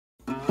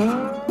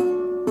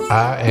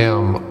I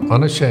am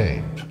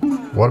unashamed.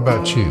 What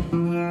about you?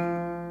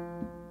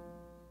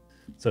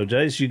 So,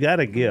 Jase, you got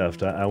a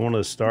gift. I want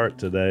to start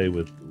today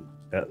with,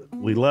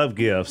 we love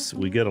gifts.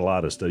 We get a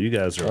lot of stuff. You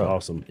guys are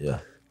awesome. Yeah.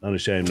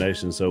 Unashamed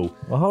Nation. So,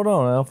 well, hold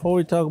on now. Before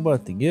we talk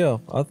about the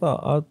gift, I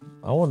thought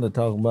I wanted to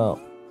talk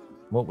about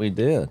what we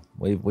did.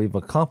 We've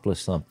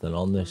accomplished something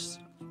on this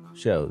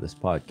show, this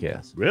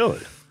podcast.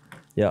 Really?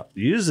 Yeah.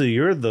 Usually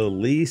you're the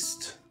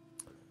least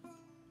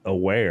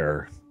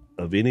aware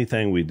of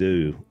anything we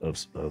do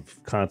of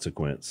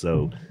consequence.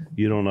 So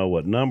you don't know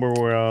what number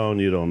we're on.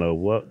 You don't know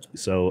what.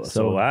 So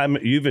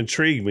you've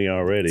intrigued me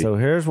already. So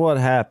here's what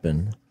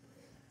happened.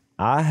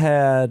 I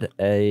had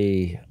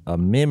a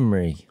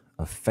memory,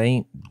 a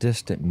faint,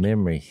 distant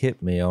memory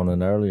hit me on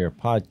an earlier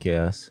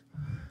podcast.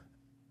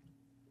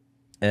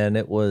 And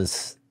it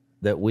was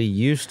that we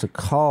used to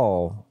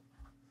call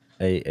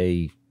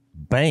a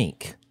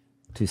bank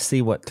to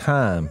see what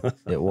time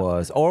it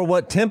was or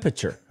what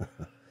temperature.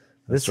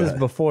 This is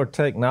before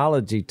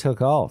technology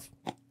took off.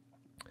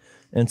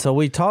 And so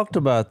we talked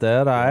about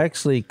that. I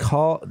actually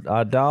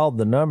dialed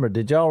the number.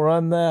 Did y'all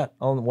run that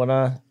on when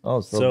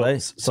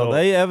so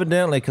they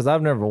evidently, because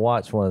I've never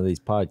watched one of these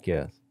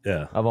podcasts.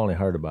 Yeah. I've only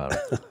heard about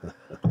it.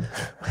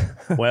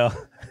 Well,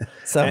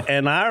 so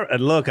and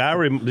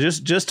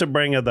just to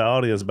bring the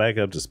audience back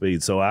up to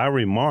speed. So I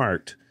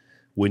remarked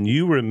when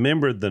you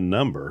remembered the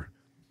number,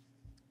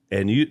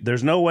 and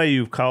there's no way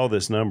you've called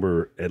this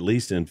number at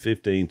least in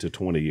 15 to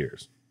 20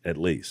 years, at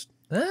least.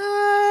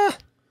 I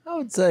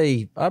would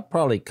say I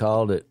probably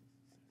called it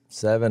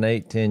 7,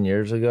 8, 10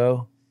 years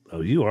ago.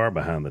 Oh, you are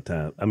behind the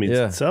time. I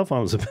mean, cell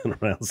phones have been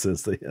around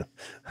since then.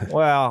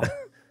 Well,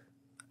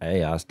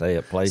 hey, I stay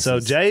at places. So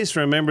Jase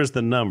remembers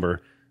the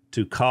number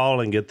to call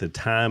and get the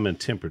time and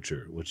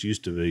temperature, which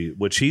used to be,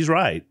 which he's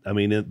right. I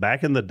mean,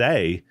 back in the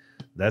day,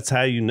 that's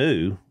how you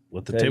knew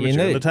what the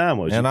temperature of the time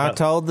was. And I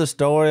told the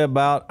story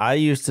about I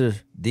used to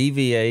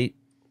deviate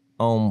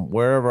on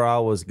wherever I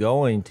was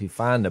going to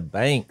find a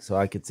bank so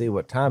I could see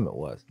what time it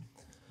was.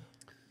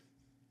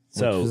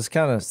 So this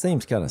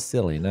seems kind of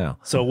silly now.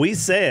 So we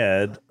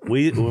said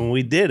when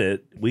we did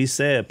it, we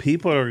said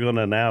people are going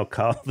to now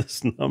call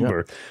this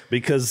number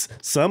because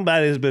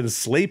somebody's been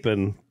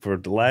sleeping for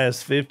the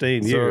last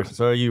 15 years.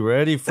 So are you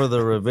ready for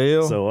the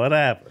reveal? So what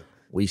happened?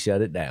 We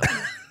shut it down.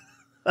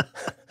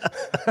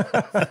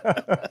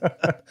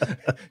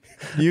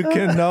 You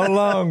can no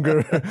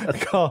longer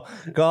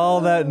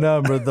call that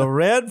number. The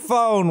red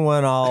phone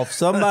went off.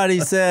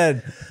 Somebody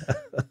said,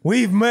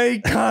 "We've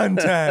made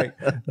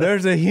contact.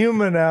 There's a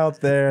human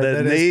out there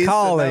that is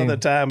calling the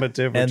time and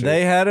temperature." And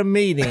they had a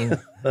meeting,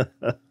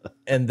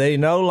 and they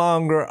no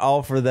longer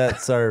offer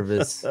that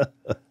service.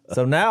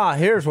 So now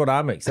here's what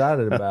I'm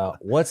excited about.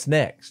 What's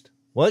next?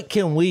 What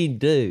can we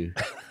do?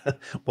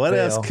 What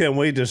else can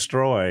we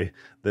destroy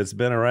that's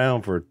been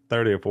around for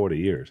 30 or 40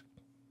 years?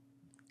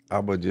 I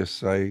would just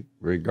say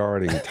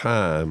regarding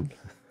time,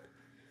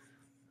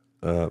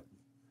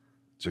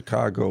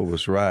 Chicago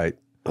was right.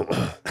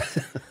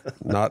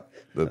 Not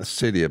the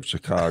city of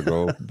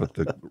Chicago, but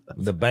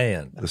the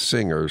band, the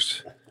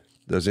singers.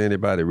 Does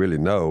anybody really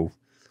know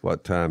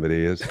what time it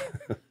is?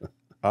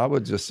 I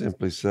would just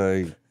simply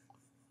say,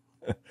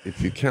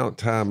 if you count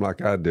time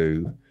like I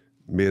do,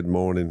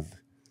 mid-morning,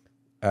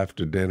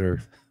 after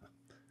dinner,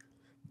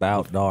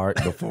 about dark,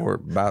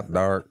 about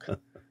dark.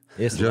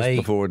 It's just late.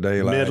 Before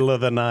daylight, middle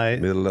of the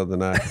night.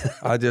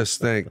 I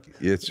just think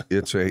it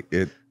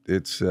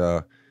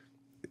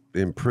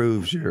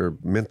improves your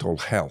mental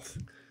health.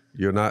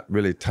 You're not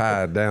really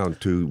tied down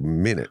to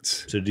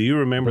minutes. So, do you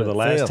remember the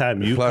last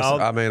time you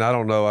called? I mean, I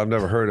don't know. I've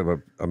never heard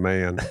of a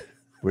man,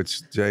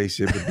 which Jase,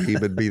 he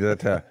would be that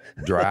time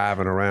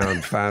driving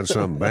around, find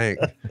some bank,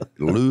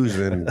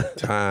 losing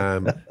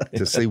time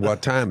to see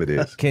what time it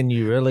is. Can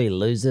you really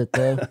lose it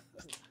though?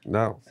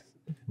 No.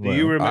 Do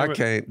you remember? I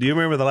can't. Do you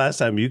remember the last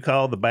time you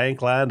called the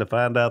bank line to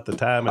find out the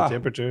time and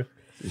temperature?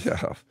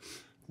 Yeah.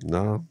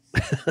 No.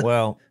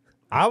 Well,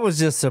 I was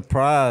just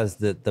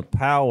surprised that the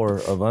power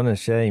of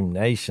Unashamed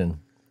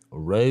Nation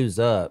rose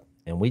up,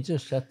 and we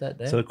just shut that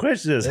down. So the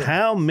question is,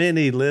 how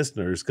many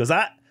listeners? Because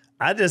I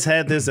just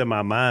had this in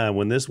my mind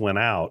when this went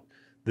out,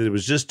 that it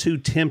was just too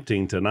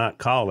tempting to not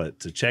call it,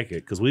 to check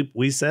it, because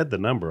we said the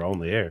number on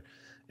the air.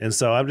 And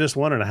so I'm just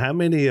wondering how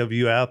many of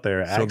you out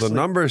there actually... So the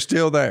number is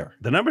still there.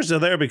 The number's still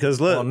there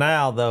because, look... Well,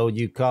 now, though,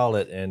 you call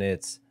it and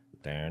it's...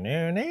 You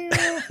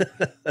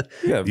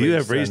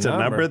have reached a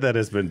number that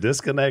has been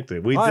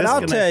disconnected. All right,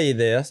 I'll tell you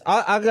this.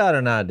 I got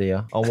an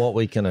idea on what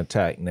we can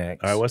attack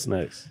next. All right, what's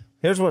next?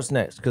 Here's what's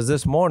next. Because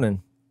this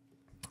morning,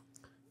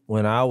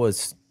 when I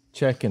was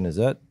checking... Is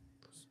that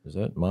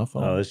my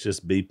phone? Oh, it's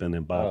just beeping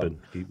and bopping.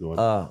 Keep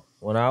going.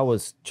 When I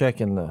was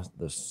checking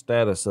the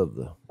status of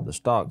the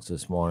stocks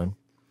this morning,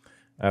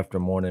 after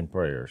morning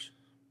prayers.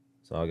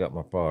 So I got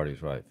my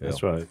priorities right, Phil.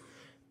 That's right.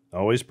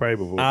 Always pray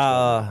before.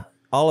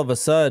 All of a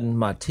sudden,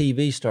 my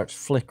TV starts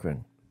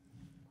flickering.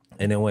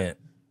 And it went,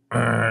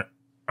 and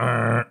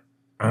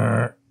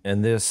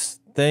this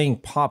thing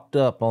popped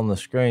up on the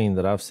screen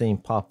that I've seen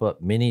pop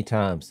up many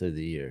times through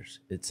the years.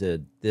 It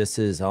said, "This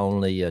is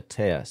only a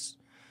test.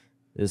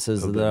 This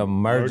is the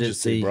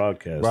emergency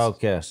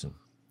broadcasting."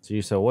 So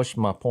you say, what's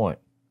my point?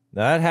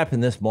 Now, that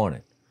happened this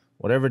morning.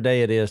 Whatever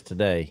day it is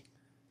today,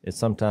 it's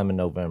sometime in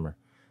November.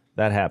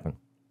 That happened.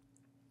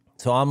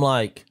 So I'm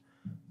like,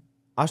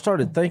 I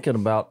started thinking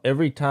about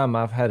every time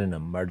I've had an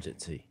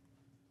emergency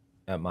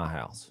at my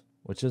house,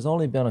 which has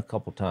only been a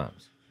couple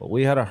times. But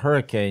we had a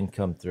hurricane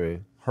come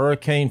through,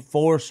 hurricane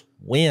force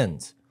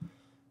winds.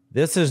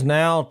 This is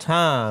now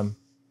time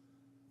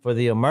for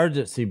the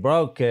emergency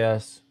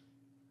broadcast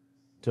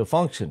to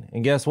function.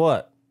 And guess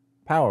what?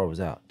 Power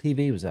was out.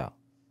 TV was out.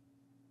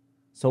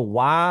 So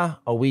why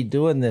are we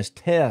doing this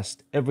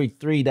test every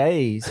 3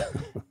 days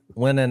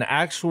when an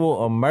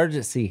actual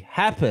emergency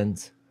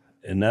happens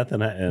and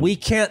nothing happened? We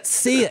can't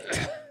see it.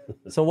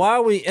 So why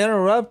are we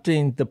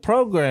interrupting the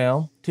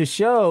program to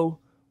show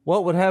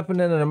what would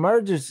happen in an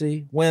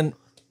emergency when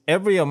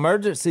every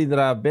emergency that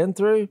I've been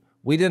through,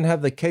 we didn't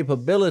have the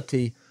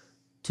capability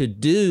to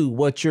do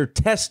what you're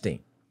testing?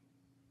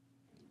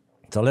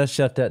 So let's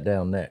shut that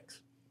down next.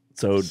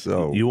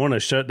 So you want to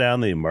shut down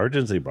the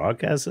emergency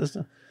broadcast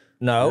system?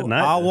 No,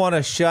 I want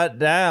to shut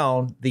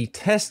down the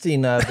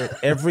testing of it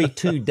every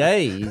 2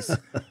 days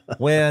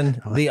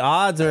when the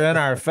odds are in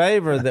our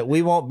favor that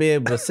we won't be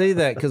able to see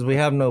that because we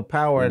have no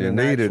power. When you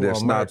need it,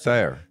 it's not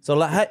there. So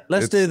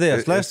let's do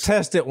this. Let's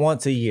test it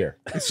once a year.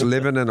 It's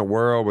living in a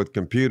world with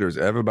computers.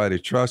 Everybody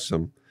trusts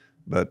them,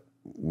 but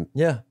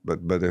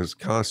there's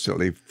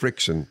constantly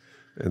friction,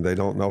 and they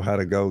don't know how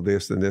to go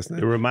this and this.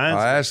 And it reminds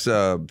me. I asked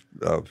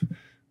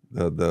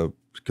the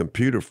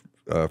computer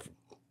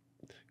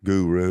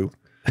guru.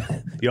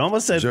 You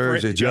almost said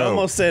You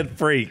almost said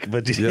freak,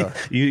 but you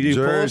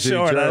pulled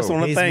short. I just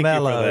want to thank you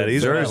for that.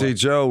 Jersey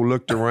Joe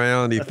looked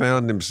around. He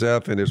found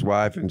himself and his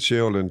wife and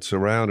children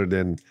surrounded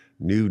in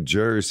New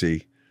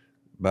Jersey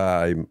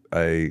by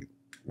a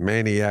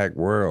maniac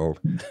world,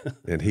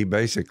 and he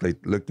basically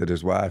looked at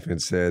his wife and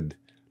said,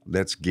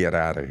 "Let's get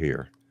out of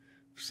here."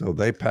 So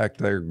they packed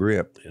their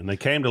grip. And they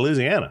came to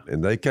Louisiana.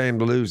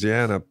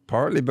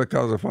 Partly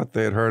because of what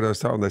they had heard us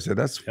talking. They said,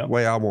 that's the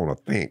way I want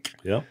to think.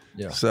 Yep.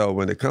 Yeah. So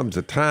when it comes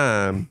to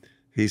time,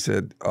 he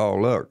said, oh,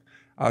 look.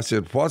 I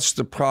said, what's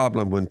the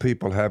problem when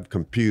people have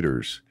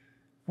computers?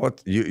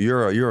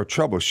 You're a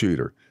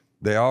troubleshooter.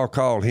 They all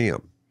call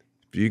him.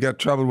 If you got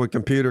trouble with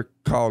computer,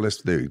 call this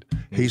dude.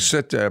 He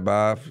sit there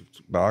by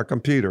a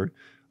computer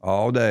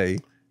all day,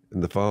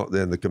 and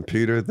the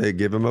computer, they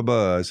give him a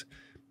buzz.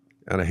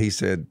 And I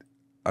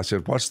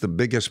said, what's the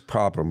biggest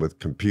problem with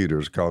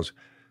computers? Because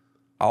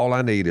all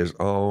I need is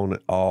on,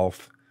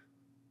 off,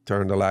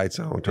 turn the lights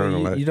on, turn the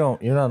lights.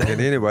 You're not.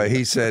 And anyway,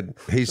 he said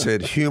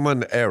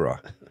human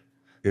error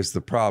is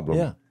the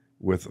problem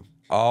with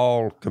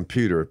all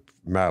computer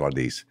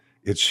maladies.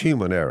 It's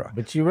human error.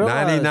 But you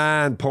realize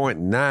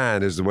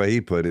 99.9 is the way he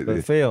put it.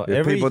 But Phil,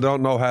 if people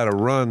don't know how to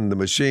run the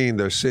machine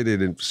they're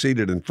seated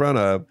in front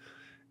of,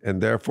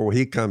 and therefore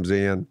he comes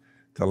in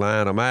to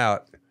line them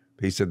out.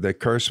 He said, they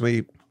curse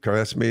me,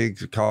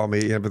 call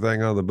me,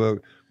 everything on the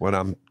book. When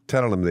I'm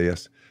telling them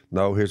this,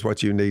 no, here's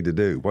what you need to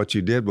do. What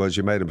you did was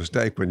you made a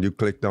mistake when you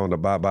clicked on the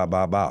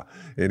blah.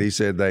 And he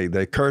said,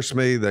 they curse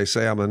me. They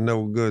say I'm a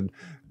no good,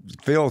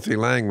 filthy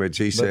language.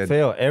 He said,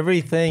 Phil,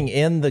 everything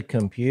in the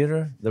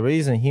computer, the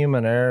reason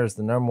human error is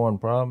the number one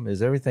problem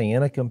is everything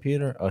in a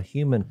computer, a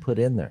human put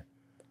in there.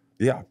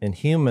 Yeah. And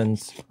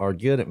humans are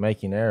good at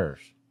making errors.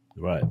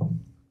 Right.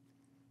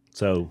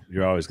 So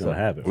you're always going to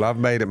have it. Well, I've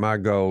made it my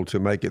goal to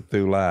make it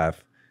through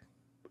life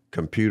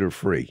computer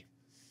free,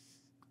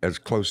 as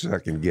close as I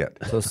can get.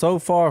 So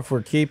far, if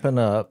we're keeping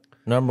up,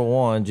 number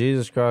one,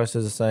 Jesus Christ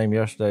is the same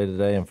yesterday,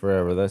 today, and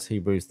forever. That's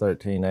Hebrews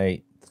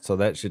 13:8. So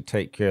that should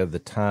take care of the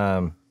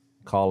time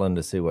calling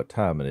to see what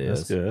time it is.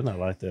 That's good. I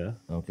like that.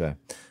 Okay.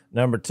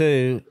 Number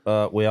two,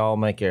 we all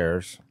make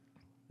errors.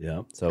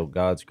 Yeah. So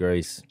God's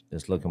grace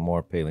is looking more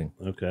appealing.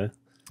 Okay.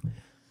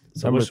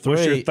 So Number what's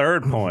three, your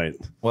third point?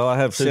 Well, I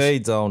have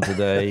shades on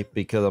today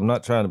because I'm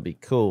not trying to be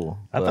cool.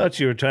 I thought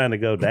you were trying to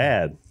go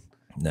dad.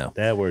 No.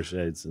 Dad wears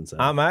shades inside.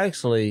 I'm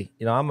actually,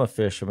 I'm a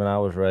fisherman. I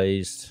was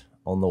raised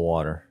on the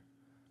water.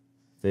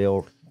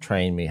 Phil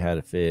trained me how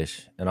to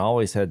fish, and I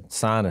always had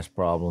sinus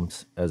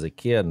problems as a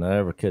kid, and I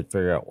never could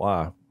figure out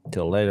why.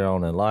 Until later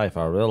on in life,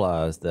 I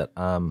realized that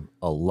I'm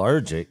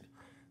allergic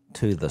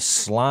to the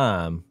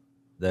slime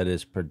that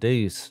is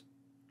produced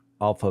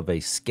off of a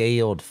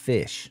scaled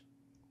fish.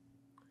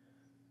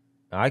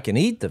 I can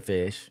eat the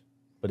fish,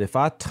 but if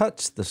I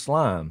touch the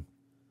slime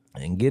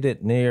and get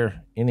it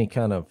near any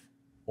kind of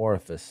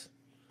orifice,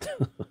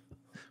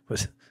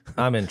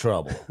 I'm in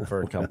trouble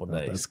for a couple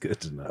days. That's good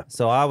to know.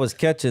 So I was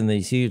catching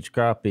these huge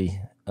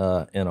crappie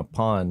in a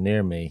pond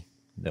near me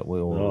that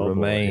will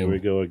remain. Here we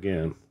go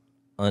again.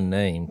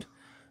 Unnamed.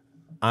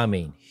 I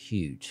mean,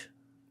 huge.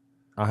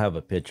 I have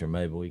a picture.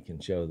 Maybe we can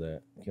show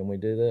that. Can we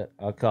do that?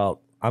 I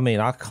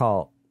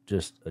caught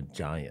just a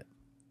giant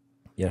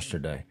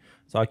yesterday.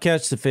 So I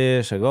catch the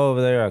fish, I go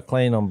over there, I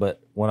clean them,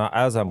 but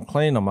as I'm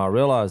cleaning them, I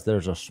realize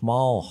there's a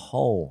small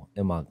hole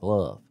in my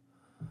glove.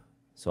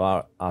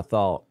 So I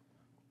thought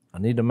I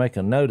need to make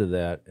a note of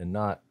that and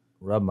not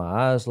rub my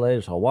eyes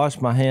later. So I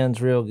washed my hands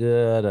real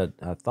good.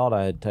 I thought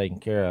I had taken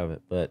care of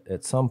it, but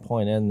at some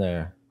point in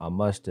there, I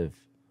must have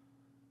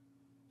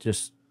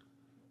just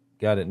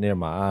got it near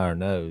my eye or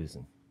nose.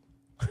 And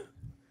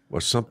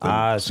well,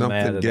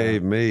 something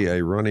gave me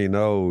a runny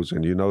nose,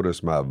 and you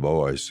notice my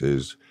voice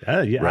is.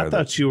 I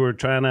thought you were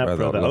trying out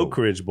for the Oak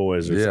Ridge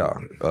Boys. Or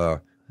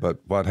something. But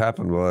what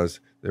happened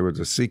was there was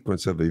a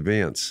sequence of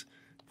events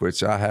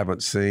which I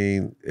haven't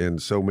seen in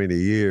so many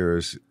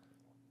years.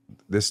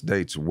 This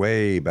dates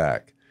way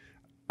back.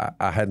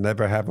 I had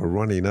never had a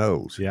runny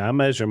nose. Yeah, I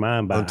measure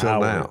mine by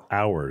now.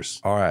 Hours.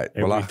 All right.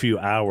 Every few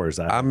hours.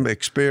 I'm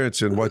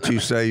experiencing what you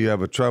say you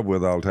have a trouble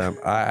with all the time.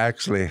 I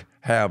actually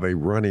have a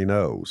runny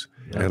nose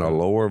and a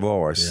lower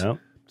voice. Yep.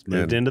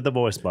 Moved into the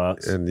voice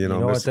box. And you know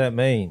what that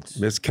means.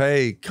 Miss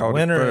Kay caught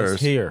Winter it first.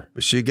 is here.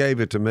 But she gave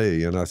it to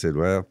me, and I said,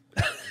 well,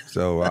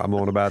 so I'm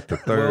on about the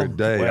third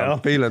day. I'm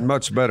feeling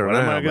much better now.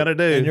 What am I going to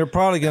do? And you're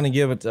probably going to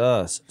give it to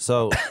us.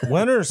 So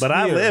winter's but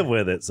here. I live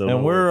with it. So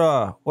and we're,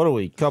 what are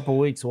we, a couple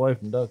weeks away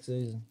from duck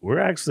season? We're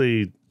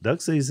actually,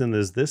 duck season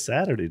is this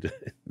Saturday.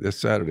 This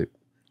Saturday.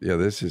 Yeah,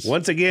 this is.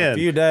 Once again, a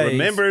few days,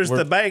 remembers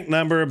the bank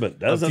number, but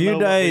doesn't know. A few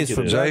days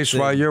from Jase,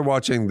 while you're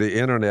watching the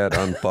internet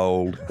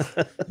unfold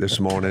this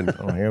morning,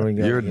 here we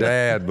go. Your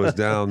dad was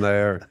down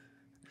there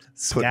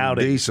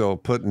Scouting.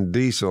 putting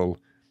diesel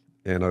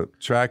in a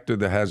tractor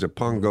that has a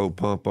Pungo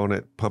pump on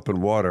it,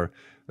 pumping water.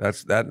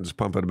 That's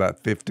pumping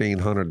about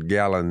 1,500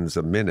 gallons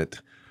a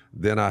minute.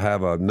 Then I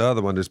have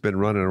another one that's been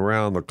running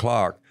around the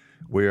clock.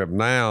 We have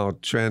now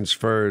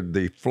transferred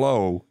the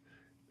flow.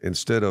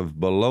 Instead of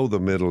below the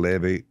middle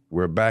levee,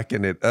 we're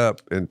backing it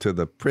up into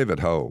the privet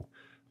hole.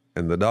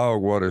 And the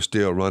dog water's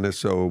still running,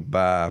 so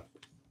by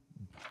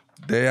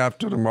day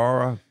after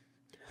tomorrow,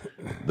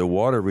 the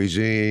water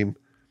regime,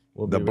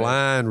 the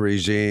blind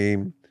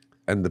regime,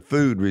 and the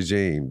food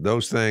regime,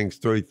 those things,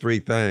 three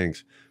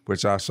things,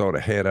 which I sort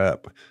of head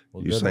up.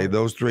 You say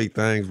those three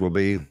things will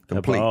be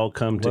complete. Have all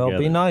come together. Well,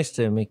 be nice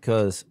to me,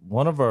 because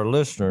one of our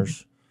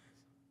listeners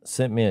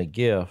sent me a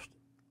gift.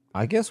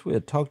 I guess we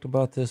had talked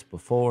about this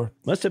before.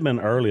 Must have been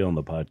early on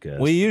the podcast.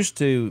 We used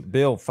to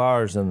build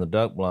fires in the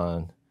duck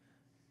blind,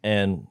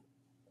 and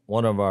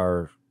one of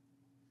our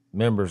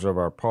members of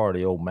our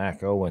party, old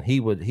Mac Owen, he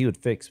would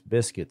fix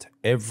biscuits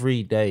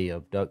every day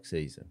of duck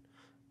season.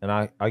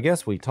 And I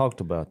guess we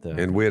talked about that.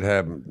 And we'd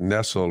have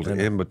nestled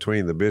in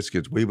between the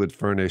biscuits, we would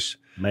furnish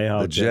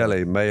Mayhaw the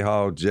jelly,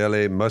 Mayhaw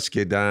jelly,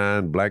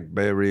 muscadine,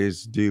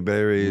 blackberries,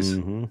 dewberries.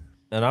 Mm-hmm.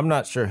 And I'm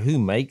not sure who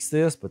makes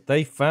this, but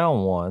they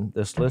found one.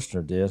 This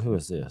listener did. Who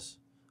is this?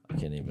 I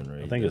can't even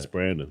read. I think it's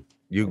Brandon.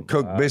 You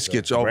cook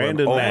biscuits over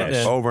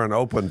an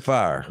open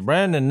fire.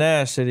 Brandon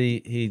Nash said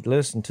he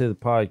listened to the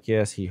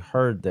podcast. He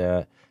heard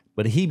that,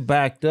 but he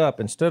backed up.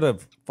 Instead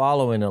of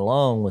following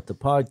along with the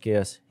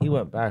podcast, he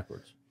went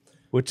backwards.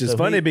 Which is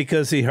funny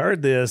because he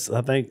heard this,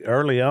 I think,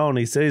 early on.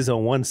 He says he's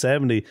on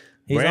 170.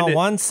 He's on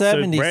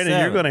 177. So Brandon,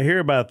 you're going to hear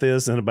about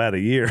this in about a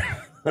year.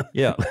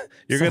 Yeah.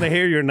 You're going to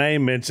hear your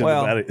name mentioned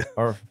about it.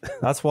 Or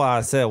that's why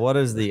I said, what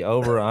is the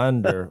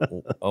over-under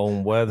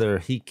on whether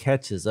he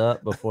catches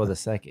up before the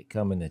second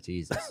coming of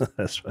Jesus?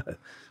 That's right.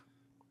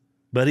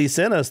 But he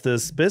sent us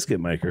this biscuit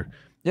maker.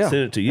 Yeah.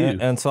 Sent it to you.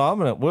 And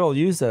so we'll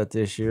use that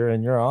this year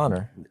in your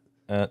honor.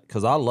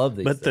 Because I love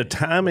these But things. the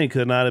timing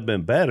could not have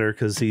been better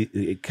because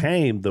it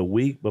came the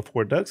week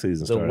before duck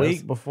season started. The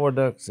week before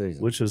duck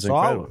season. Which was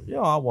incredible.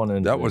 I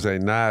wanted That was a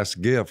nice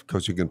gift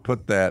because you can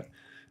put that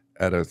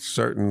at a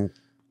certain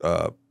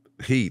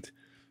heat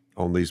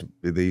on these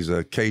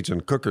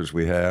Cajun cookers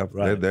we have.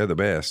 Right. They're the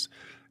best.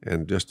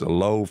 And just a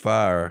low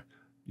fire,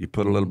 you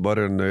put a little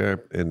butter in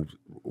there and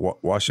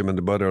wash them in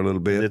the butter a little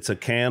bit. It's a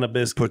can of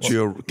biscuits. Put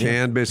your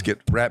canned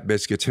biscuit, wrap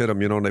biscuits, hit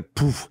them, and they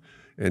poof,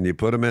 and you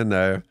put them in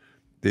there.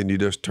 Then you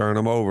just turn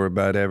them over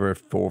about every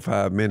 4 or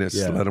 5 minutes.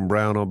 Yeah. Let them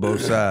brown on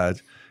both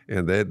sides,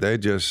 and they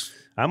just.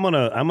 I'm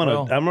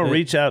gonna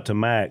reach out to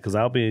Mac because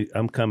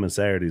I'm coming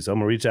Saturday, so I'm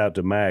gonna reach out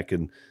to Mac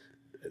and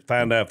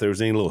find out if there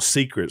was any little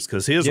secrets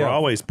because his were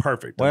always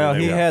perfect. Well,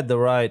 he had the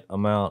right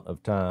amount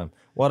of time.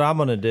 What I'm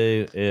gonna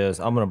do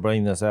is I'm gonna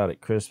bring this out at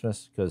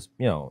Christmas because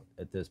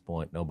at this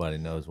point nobody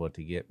knows what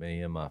to get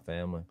me and my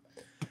family,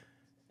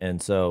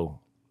 and so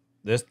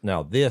this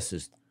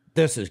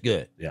is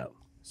good. Yeah.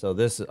 So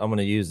I'm going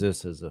to use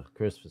this as a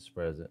Christmas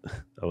present.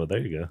 Oh, there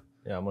you go.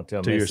 Yeah, I'm going to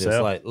tell to Missy, yourself.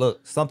 it's like,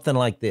 look, something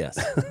like this.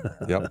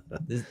 Yep.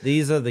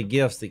 These are the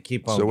gifts that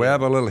keep on. So we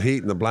have a little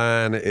heat in the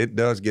blind. It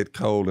does get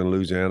cold in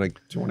Louisiana,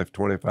 20,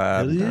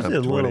 25. It's usually a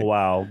little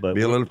while, but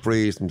be a little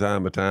freeze from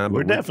time to time.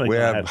 We're but definitely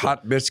we gonna have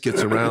hot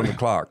biscuits around the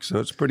clock, so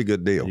it's a pretty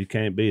good deal. You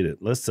can't beat it.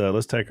 Let's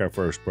take our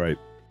first break.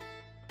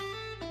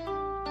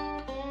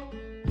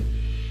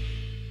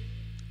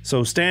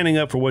 So standing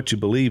up for what you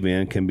believe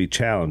in can be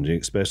challenging,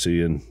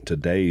 especially in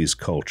today's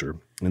culture.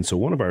 And so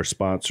one of our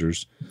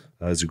sponsors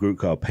is a group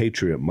called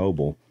Patriot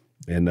Mobile,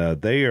 and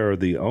they are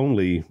the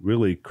only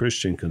really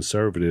Christian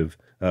conservative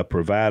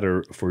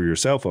provider for your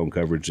cell phone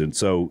coverage. And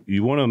so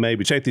you want to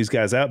maybe check these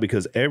guys out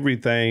because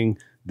everything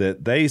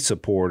that they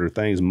support are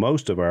things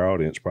most of our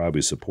audience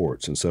probably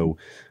supports. And so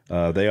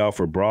they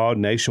offer broad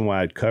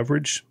nationwide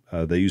coverage.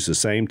 They use the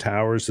same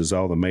towers as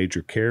all the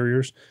major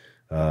carriers.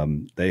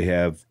 They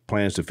have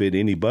plans to fit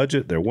any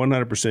budget. Their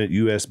 100%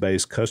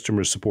 U.S.-based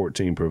customer support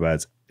team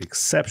provides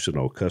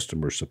exceptional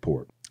customer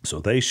support. So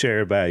they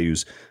share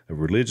values of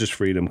religious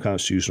freedom,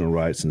 constitutional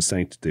rights, and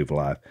sanctity of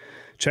life.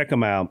 Check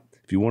them out.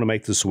 If you want to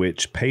make the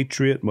switch,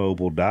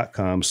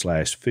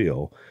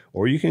 patriotmobile.com/Phil,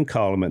 or you can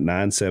call them at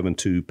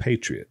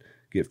 972-PATRIOT.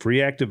 Get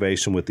free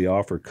activation with the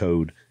offer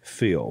code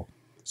PHIL.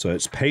 So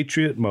it's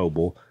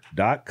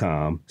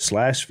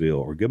patriotmobile.com/Phil,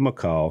 or give them a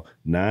call,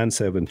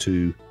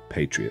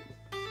 972-PATRIOT.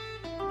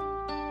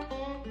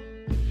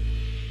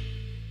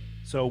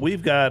 So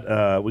we've got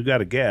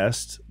a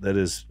guest that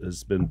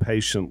has been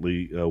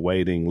patiently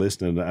waiting,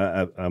 listening.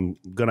 I'm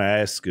going to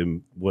ask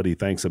him what he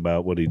thinks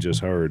about what he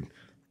just heard.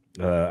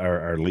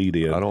 Our lead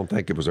in. I don't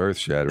think it was earth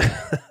shattering.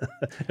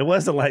 It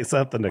wasn't like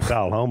something to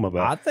call home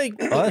about. I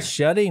think us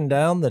shutting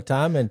down the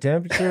time and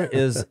temperature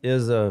is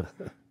a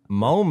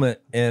moment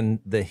in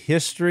the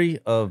history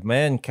of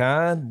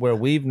mankind where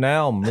we've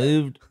now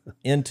moved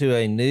into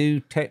a new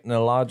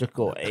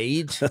technological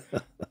age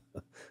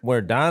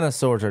where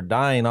dinosaurs are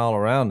dying all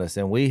around us,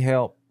 and we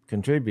help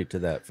contribute to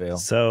that, Phil.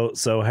 So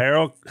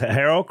Harold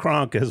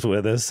Cronk is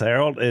with us.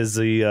 Harold is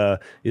the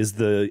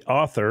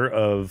author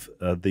of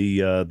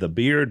the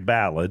Beard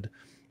Ballad,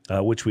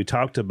 which we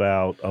talked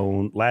about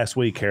on last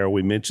week. Harold,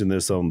 we mentioned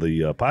this on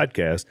the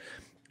podcast,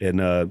 and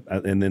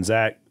then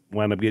Zach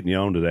wound up getting you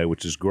on today,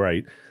 which is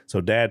great. So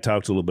Dad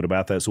talked a little bit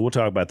about that. So we'll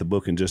talk about the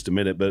book in just a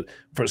minute. But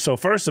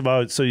first of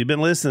all, so you've been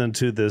listening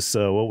to this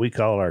what we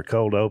call our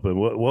cold open.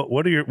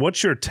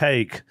 What's your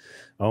take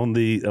on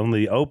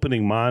the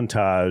opening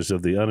montage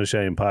of the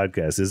Unashamed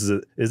podcast? Is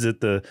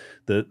it the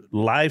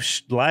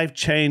life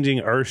changing,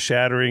 earth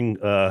shattering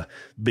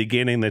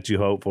beginning that you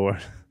hope for?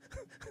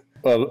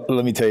 Well,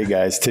 let me tell you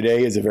guys,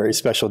 today is a very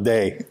special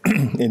day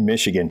in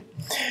Michigan.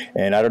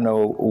 And I don't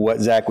know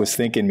what Zach was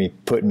thinking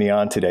putting me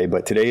on today,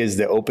 but today is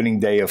the opening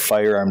day of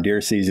firearm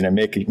deer season in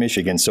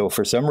Michigan. So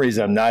for some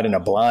reason, I'm not in a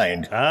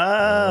blind.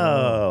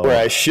 Oh.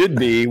 Where I should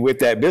be with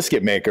that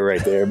biscuit maker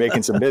right there,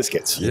 making some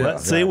biscuits. Yeah.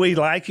 See, we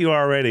like you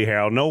already,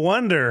 Harold. No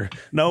wonder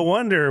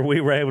we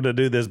were able to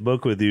do this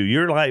book with you.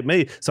 You're like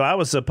me. So I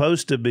was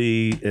supposed to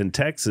be in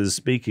Texas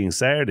speaking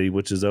Saturday,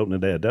 which is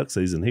opening day of duck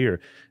season here.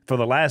 For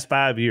the last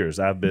 5 years,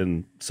 I've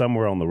been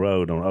somewhere on the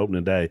road on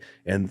opening day,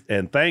 and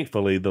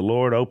thankfully the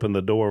Lord opened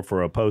the door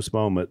for a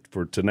postponement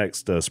to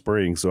next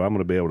spring, so I'm going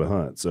to be able to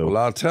hunt. So, well,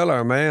 I'll tell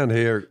our man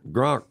here,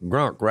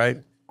 Gronk,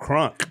 right?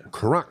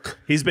 Crunk.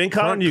 He's been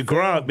calling you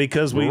Gronk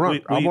because we I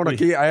want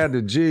to add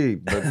the G,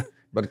 but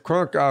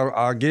Crunk,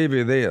 I'll give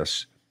you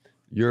this: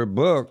 your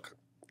book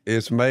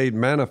is made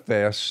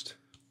manifest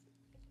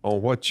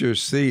on what you're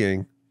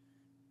seeing.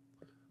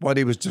 What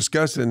he was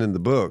discussing in the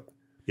book.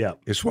 Yeah,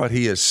 it's what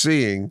he is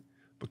seeing,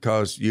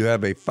 because you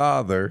have a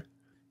father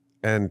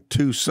and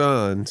two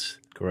sons,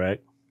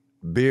 correct,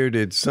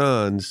 bearded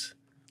sons,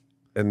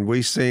 and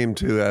we seem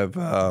to have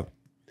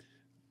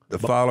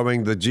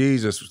following the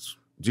Jesus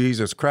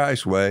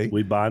Christ way.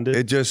 We bonded.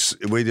 We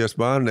just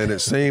bonded, and it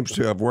seems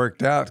to have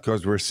worked out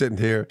because we're sitting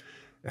here,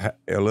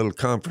 a little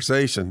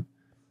conversation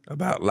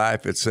about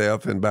life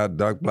itself and about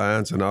duck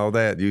blinds and all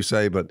that. You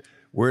say, but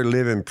we're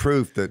living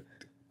proof that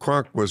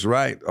Cronk was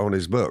right on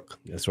his book.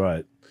 That's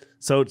right.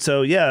 So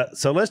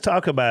let's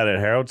talk about it,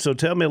 Harold. So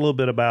tell me a little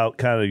bit about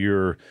kind of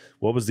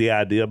what was the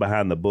idea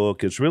behind the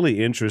book? It's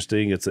really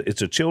interesting. It's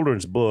a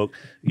children's book.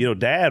 You know,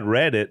 Dad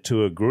read it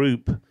to a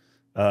group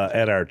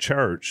at our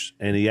church,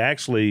 and he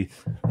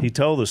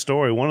told the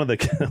story. One of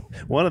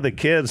the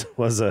kids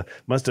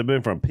must have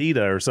been from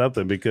PETA or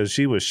something, because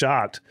she was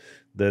shocked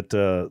that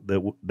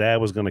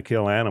Dad was going to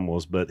kill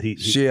animals, but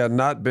she had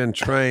not been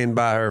trained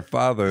by her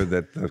father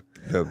that the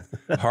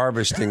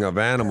harvesting of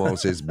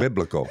animals is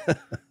biblical,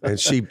 and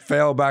she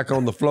fell back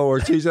on the floor.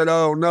 She said,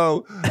 "Oh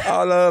no,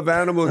 I love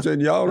animals,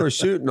 and y'all are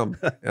shooting them."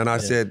 And I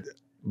said,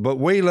 "But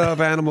we love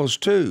animals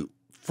too,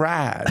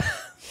 fried."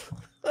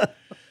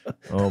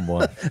 Oh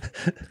boy!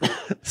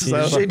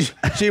 So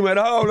she went,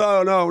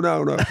 "Oh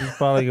no!" She's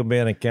probably gonna be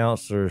in in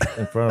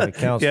front of a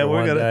counselor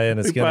one day, and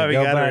it's gonna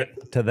go back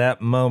to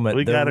that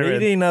moment. The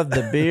reading of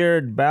the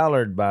Beard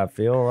Ballad by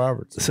Phil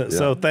Robertson.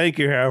 So thank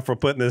you, Harold, for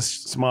putting this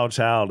small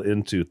child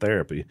into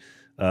therapy.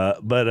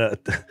 But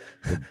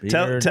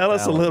tell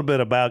us a little bit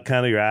about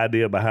kind of your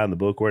idea behind the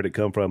book, where did it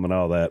come from, and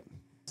all that.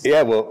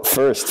 Yeah, well,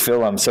 first,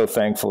 Phil, I'm so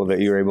thankful that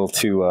you were able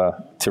to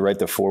write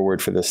the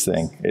foreword for this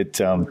thing. It's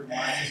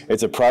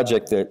a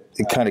project that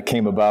it kind of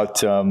came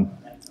about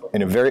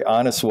in a very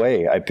honest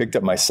way. I picked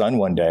up my son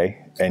one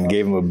day and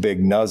gave him a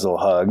big nuzzle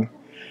hug,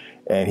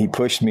 and he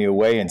pushed me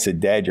away and said,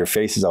 "Dad, your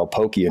face is all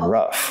pokey and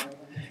rough."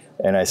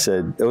 And I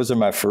said, "Those are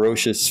my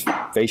ferocious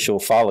facial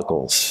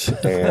follicles."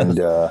 And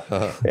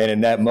and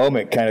in that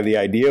moment, kind of the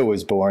idea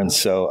was born.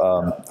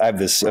 So I have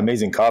this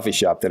amazing coffee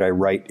shop that I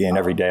write in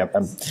every day.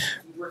 I'm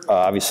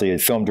obviously a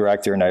film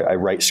director, and I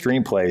write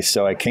screenplays.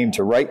 So I came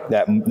to write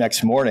that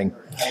next morning,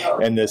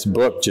 and this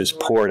book just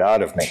poured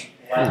out of me.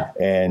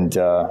 And,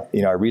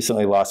 I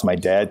recently lost my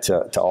dad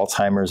to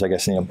Alzheimer's, I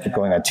guess,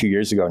 going on 2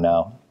 years ago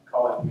now.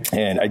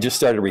 And I just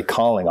started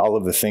recalling all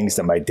of the things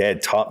that my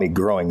dad taught me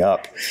growing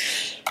up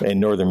in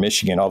northern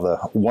Michigan, all the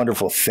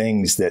wonderful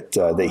things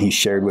that he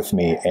shared with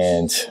me.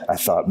 And I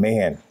thought,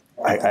 man,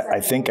 I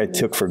think I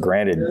took for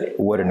granted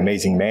what an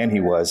amazing man he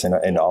was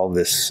and all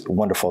this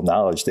wonderful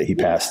knowledge that he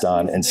passed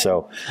on. And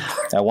so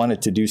I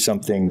wanted to do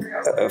something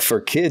for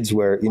kids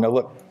where,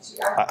 look,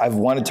 I've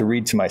wanted to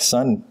read to my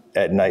son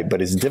at night,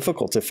 but it's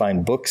difficult to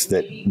find books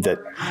that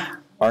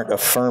aren't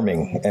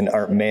affirming and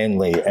aren't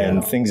manly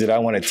and things that I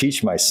want to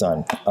teach my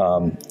son.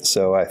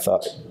 So I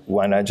thought,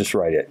 why not just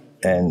write it?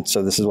 And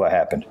so this is what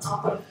happened.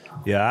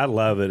 Yeah, I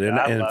love it. And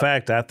in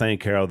fact, I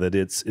think, Harold, that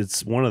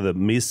it's one of the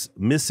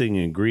missing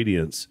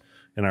ingredients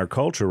in our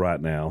culture right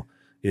now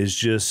is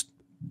just,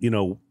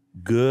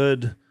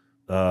 good,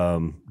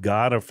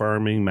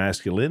 God-affirming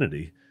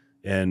masculinity.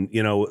 And,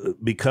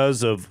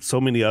 because of so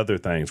many other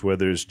things,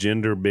 whether it's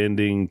gender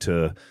bending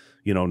to,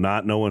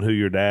 not knowing who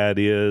your dad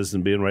is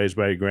and being raised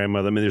by your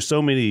grandmother. I mean, there's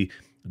so many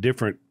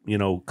different,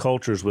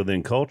 cultures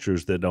within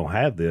cultures that don't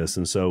have this.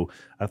 And so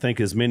I think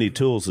as many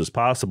tools as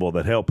possible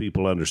that help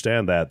people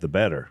understand that, the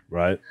better,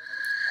 right?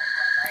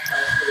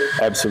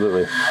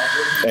 Absolutely.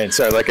 And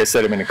sorry, like I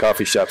said, I'm in a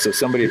coffee shop, so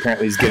somebody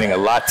apparently is getting a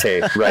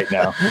latte right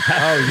now.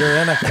 Oh, you're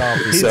in a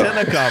coffee shop. He's in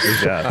a coffee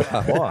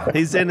shop. Boy,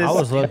 he's in his. I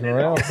was looking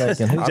around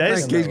thinking, I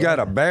think he's got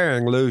a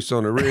bearing loose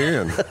on the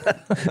rear end.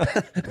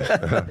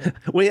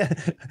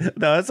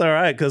 No, that's all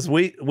right, because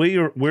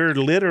we're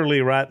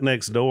literally right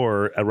next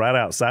door, right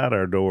outside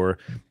our door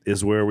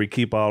is where we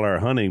keep all our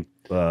hunting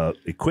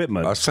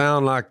equipment. I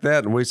sound like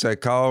that, and we say,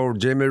 "Call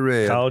Jimmy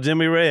Red." Call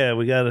Jimmy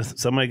Red.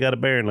 Somebody got a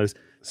bearing loose.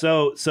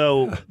 So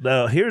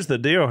here's the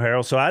deal,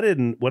 Harold. So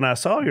when I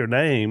saw your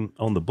name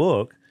on the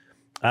book,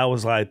 I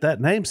was like,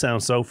 that name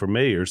sounds so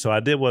familiar. So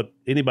I did what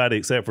anybody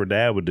except for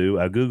Dad would do.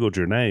 I Googled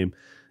your name,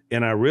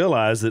 and I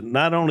realized that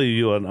not only are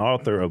you an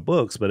author of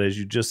books, but as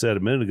you just said a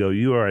minute ago,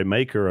 you are a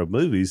maker of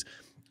movies,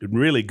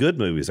 really good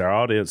movies. Our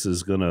audience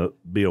is going to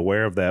be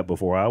aware of that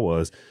before I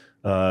was,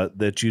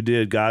 that you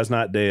did God's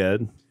Not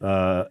Dead,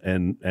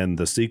 and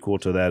the sequel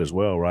to that as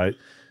well, right?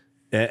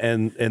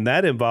 And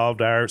that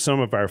involved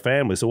some of our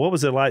family. So what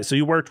was it like? So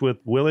you worked with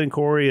Willie and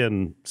Corey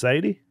and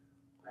Sadie?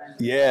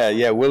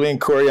 Yeah. Willie and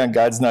Corey on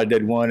God's Not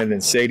Dead 1, and then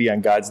Sadie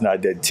on God's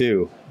Not Dead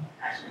 2.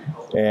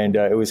 And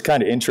it was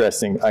kind of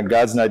interesting. On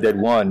God's Not Dead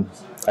 1,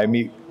 I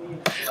meet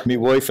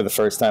Willie for the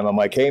first time. I'm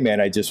like, hey, man,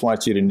 I just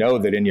want you to know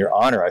that in your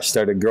honor, I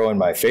started growing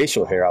my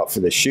facial hair out for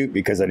the shoot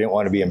because I didn't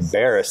want to be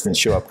embarrassed and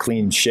show up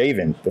clean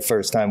shaven the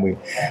first time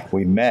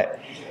we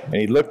met. And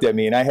he looked at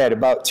me, and I had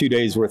about 2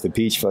 days worth of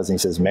peach fuzz, and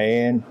he says,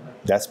 man,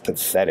 that's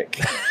pathetic.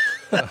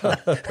 I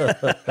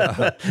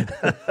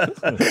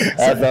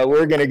thought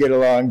we're going to get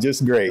along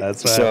just great.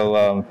 That's right.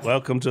 So,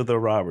 welcome to the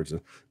Robertson.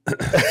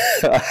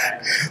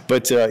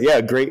 But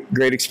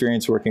great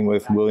experience working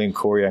with Willie and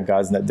Corey on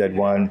God's Not Dead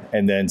 1.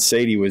 And then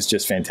Sadie was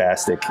just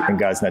fantastic in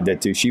God's Not Dead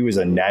 2. She was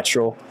a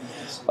natural.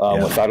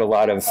 Without a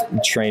lot of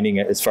training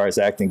as far as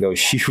acting goes,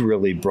 she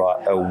really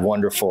brought a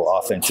wonderful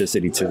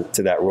authenticity to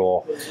that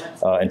role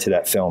and to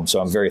that film. So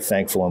I'm very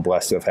thankful and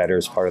blessed to have had her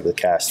as part of the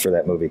cast for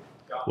that movie.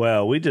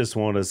 Well, we just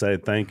want to say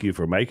thank you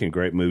for making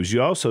great movies.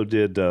 You also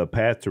did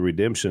Path to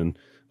Redemption,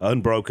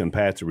 Unbroken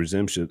Path to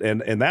Redemption.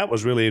 And that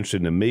was really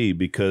interesting to me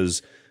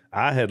because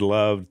I had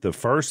loved the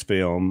first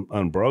film,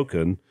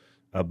 Unbroken,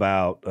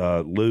 about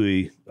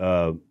Louis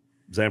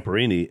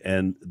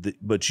Zamperini.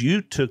 But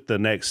you took the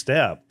next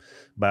step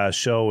by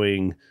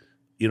showing,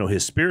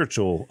 his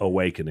spiritual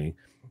awakening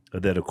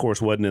that, of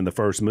course, wasn't in the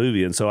first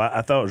movie. And so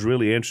I thought it was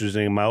really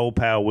interesting. My old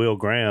pal, Will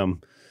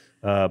Graham,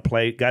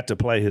 got to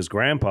play his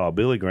grandpa,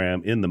 Billy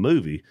Graham, in the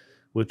movie,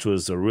 which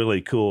was a really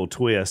cool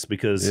twist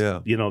because,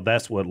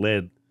 that's what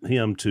led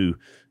him to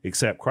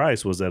accept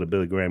Christ, was at a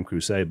Billy Graham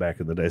crusade back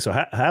in the day. So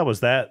how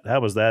was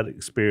that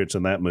experience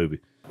in that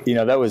movie?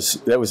 That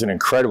was an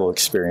incredible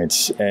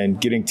experience, and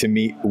getting to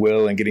meet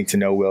Will and getting to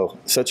know Will,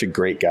 such a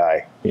great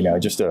guy,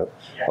 just a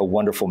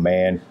wonderful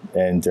man.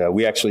 And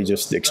we actually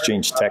just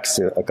exchanged texts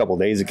a couple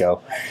days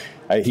ago.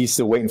 He's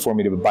still waiting for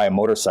me to buy a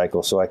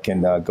motorcycle so I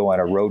can go on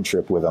a road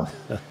trip with him.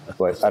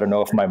 But I don't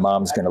know if my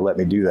mom's going to let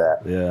me do that.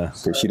 Yeah.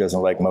 Because she doesn't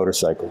like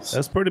motorcycles.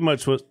 That's pretty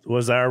much what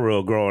was our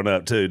rule growing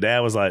up, too. Dad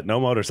was like, no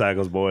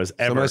motorcycles, boys,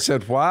 ever. Somebody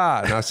said,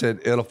 why? And I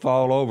said, it'll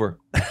fall over.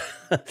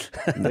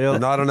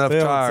 Not enough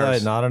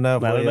tires. Not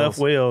enough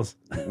wheels.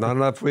 Not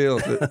enough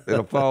wheels.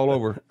 It'll fall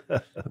over.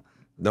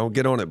 Don't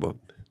get on it, but...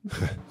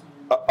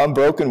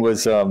 Unbroken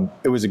was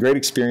it was a great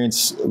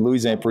experience.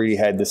 Louis Zamperini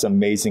had this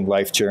amazing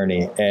life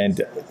journey,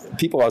 and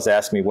people always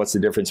ask me what's the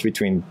difference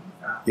between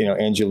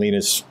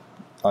Angelina's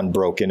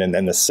Unbroken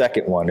and the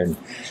second one. And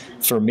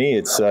for me,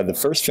 it's the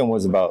first film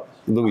was about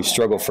Louis'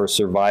 struggle for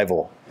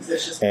survival,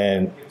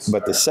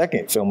 but the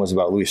second film was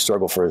about Louis'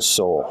 struggle for his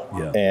soul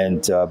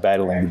and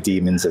battling the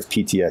demons of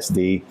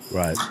PTSD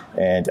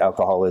and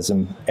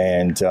alcoholism.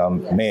 And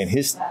man,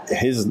 his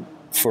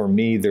for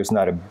me, there's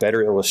not a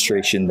better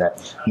illustration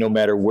that no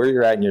matter where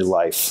you're at in your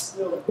life,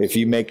 if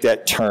you make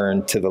that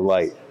turn to the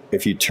light,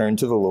 if you turn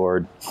to the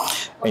Lord,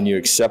 and you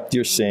accept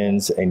your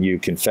sins and you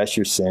confess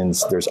your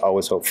sins, there's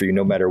always hope for you,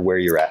 no matter where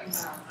you're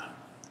at.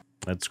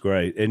 That's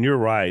great. And you're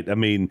right. I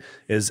mean,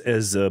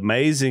 as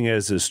amazing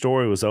as his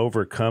story was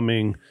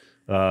overcoming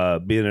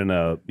being in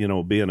a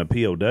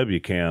POW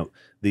camp,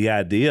 the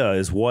idea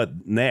is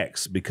what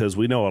next, because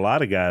we know a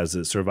lot of guys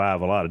that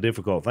survive a lot of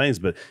difficult things.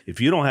 But if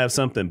you don't have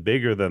something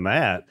bigger than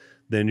that,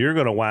 then you're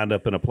going to wind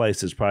up in a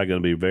place that's probably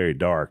going to be very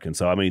dark. And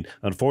so, I mean,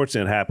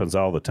 unfortunately, it happens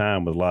all the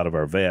time with a lot of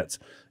our vets.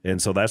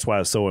 And so that's why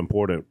it's so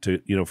important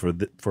to,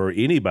 for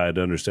anybody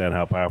to understand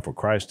how powerful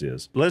Christ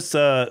is. Let's,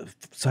 so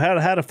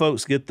how do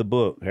folks get the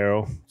book,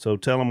 Harold? So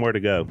tell them where to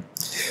go.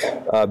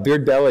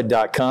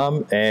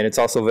 Beardballad.com, and it's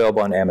also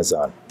available on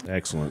Amazon.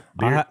 Excellent.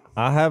 I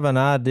have an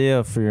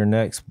idea for your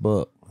next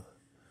book.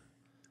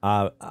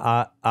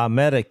 I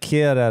met a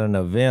kid at an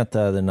event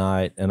the other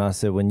night, and I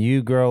said, when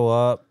you grow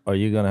up, are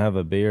you going to have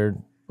a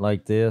beard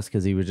like this?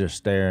 Because he was just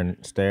staring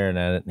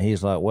at it, and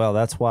he's like, well,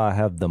 that's why I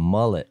have the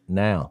mullet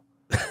now.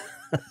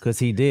 Because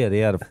he did. He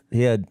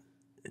had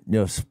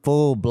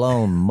full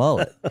blown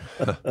mullet,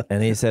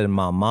 and he said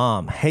my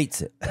mom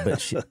hates it,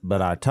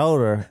 but I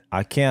told her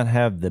I can't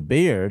have the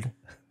beard.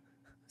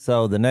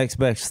 So the next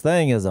best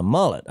thing is a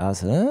mullet. I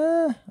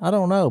said, I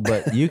don't know,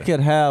 but you could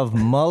have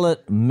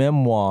mullet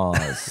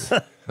memoirs.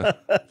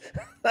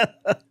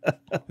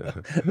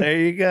 There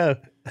you go.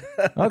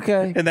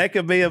 Okay. And that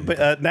could be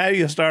now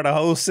you start a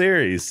whole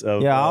series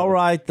of, I'll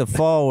write the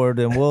forward,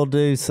 and we'll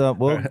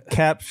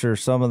capture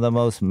some of the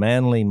most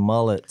manly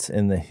mullets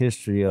in the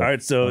history of, all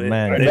right, so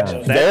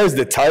mankind. There's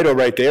the title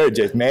right there,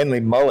 just Manly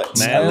Mullets.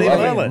 Manly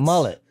Mullets.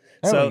 Mullet.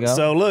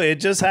 So look, it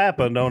just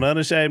happened on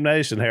Unashamed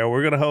Nation, Harold.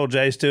 We're going to hold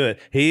Jase to it.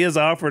 He has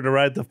offered to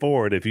write the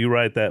forward if you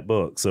write that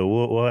book. So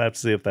we'll have to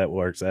see if that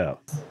works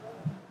out.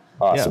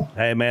 Awesome. Yeah.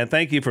 Hey, man,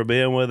 thank you for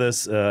being with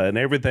us and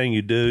everything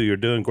you do. You're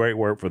doing great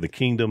work for the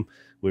kingdom.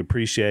 We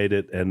appreciate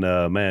it. And,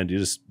 man, you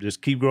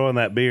just keep growing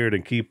that beard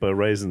and keep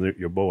raising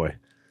your boy.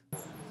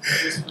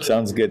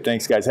 Sounds good.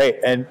 Thanks, guys. Hey,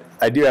 and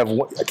I do have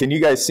one. Can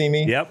you guys see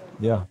me? Yep.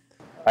 Yeah.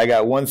 I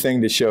got one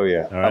thing to show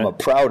you. Right. I'm a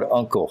proud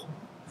uncle.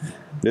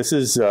 This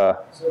is my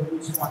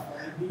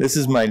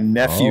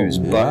nephew's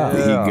buck that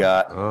he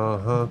got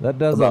That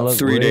doesn't about look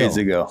 3 real. days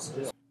ago.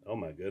 Oh,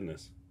 my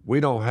goodness. We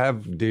don't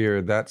have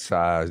deer that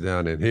size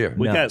down in here.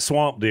 We got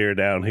swamp deer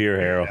down here,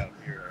 Harold.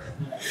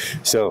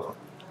 So,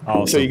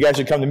 Awesome. so you guys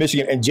should come to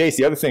Michigan. And Jase,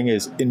 the other thing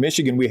is, in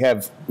Michigan we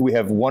have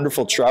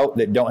wonderful trout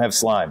that don't have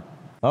slime.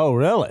 Oh,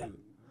 really?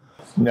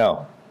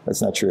 No,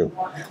 that's not true.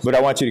 But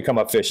I want you to come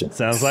up fishing.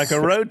 Sounds like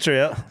a road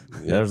trip.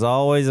 There's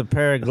always a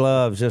pair of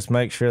gloves. Just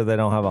make sure they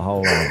don't have a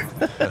hole in them.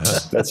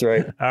 That's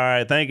right. All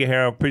right. Thank you,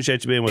 Harold.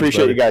 Appreciate you being with us.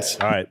 Appreciate buddy. you guys.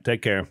 All right.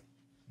 Take care.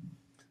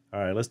 All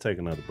right. Let's take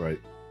another break.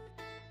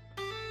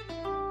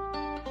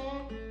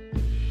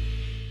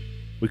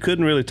 We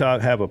couldn't really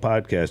have a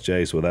podcast,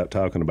 Jase, without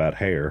talking about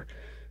hair,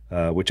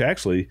 which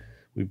actually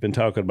we've been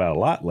talking about a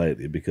lot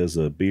lately because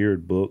of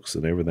beard books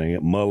and everything,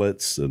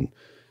 mullets and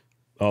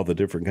all the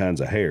different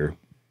kinds of hair.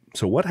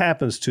 So what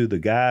happens to the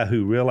guy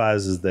who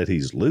realizes that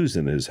he's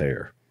losing his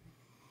hair?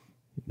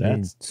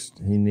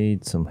 He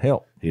needs some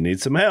help. He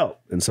needs some help.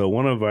 And so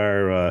one of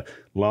our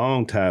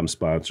longtime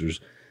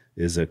sponsors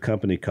is a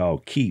company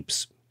called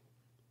Keeps.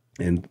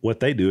 And what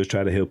they do is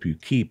try to help you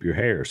keep your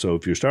hair. So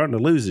if you're starting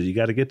to lose it, you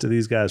got to get to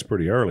these guys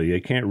pretty early.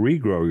 They can't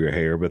regrow your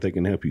hair, but they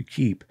can help you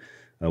keep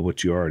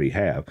what you already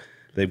have.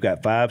 They've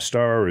got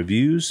 5-star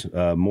reviews,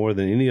 more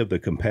than any of the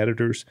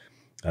competitors.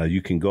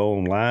 You can go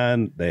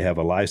online. They have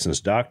a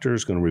licensed doctor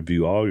who's going to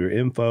review all your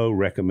info,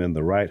 recommend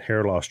the right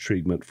hair loss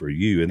treatment for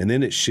you, and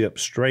then it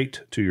ships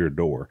straight to your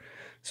door.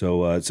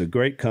 So it's a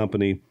great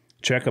company.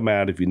 Check them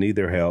out if you need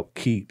their help.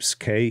 Keeps,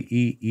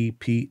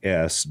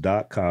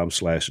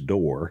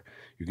 KEEPS.com/door.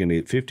 You're going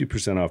to get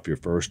 50% off your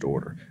first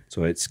order.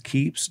 So it's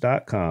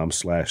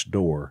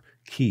keeps.com/door,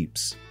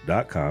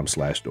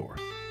 keeps.com/door.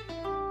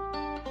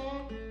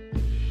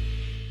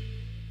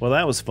 Well,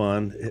 that was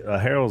fun.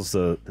 Harold's,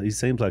 he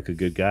seems like a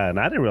good guy, and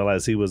I didn't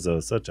realize he was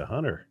such a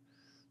hunter,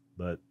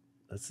 but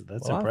that's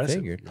impressive. I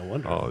figured. No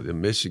wonder. Oh,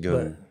 in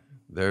Michigan,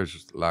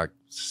 there's like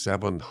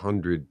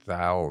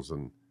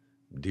 700,000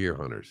 deer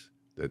hunters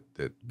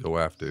that go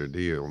after a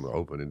deer on the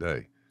opening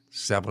day.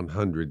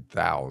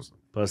 700,000.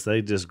 Plus,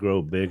 they just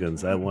grow big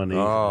ones. That one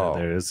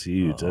there is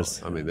huge.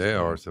 I mean,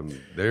 they're up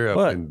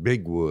in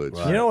big woods.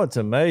 You know what's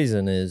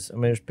amazing is,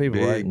 there's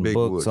people writing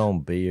books woods. on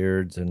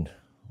beards, and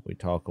we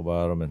talk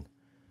about them, and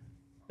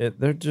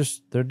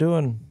they're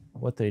doing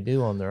what they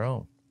do on their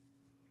own.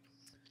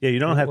 Yeah, you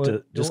don't have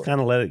to just kind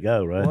of let it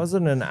go, right? It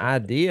wasn't an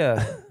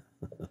idea.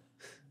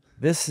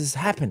 This is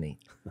happening.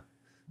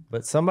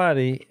 But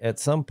somebody at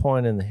some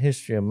point in the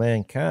history of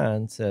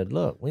mankind said,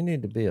 look, we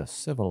need to be a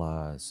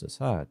civilized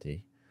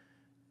society.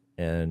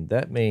 And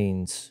that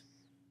means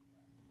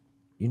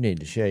you need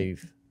to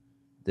shave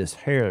this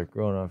hair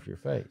growing off your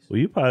face. Well,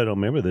 you probably don't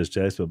remember this,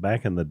 Jase, but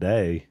back in the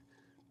day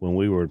when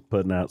we were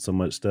putting out so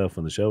much stuff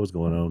when the show was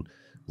going on,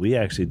 we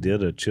actually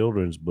did a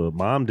children's book.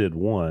 Mom did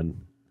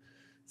one,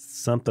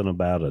 something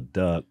about a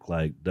duck,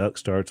 like duck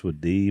starts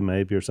with D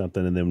maybe or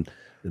something. And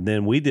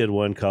then we did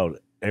one called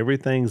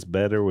everything's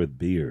better with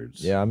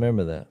beards. Yeah, I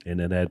remember that. And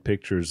it had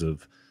pictures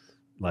of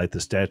like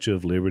the Statue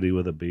of Liberty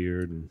with a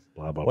beard and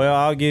blah, blah, Well,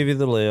 blah. I'll give you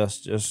the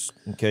list just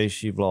in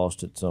case you've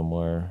lost it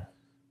somewhere.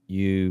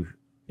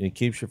 It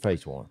keeps your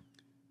face warm,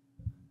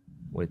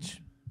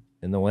 which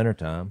in the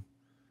wintertime,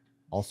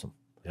 awesome.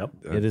 Yep.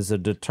 It is a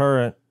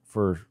deterrent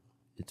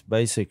it's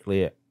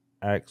basically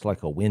acts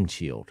like a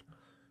windshield.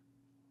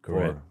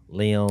 Correct. For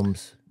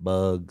limbs,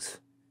 bugs.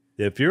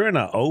 If you're in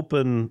an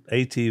open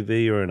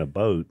ATV or in a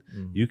boat,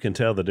 you can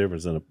tell the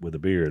difference with a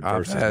beard I've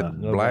versus had not.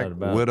 No black doubt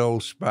about it. widow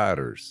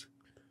spiders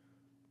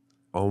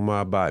on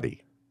my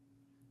body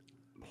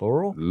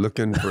Plural?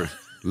 looking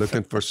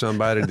for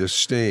somebody to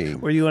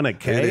sting. Were you in a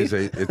cave?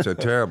 It's a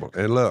terrible.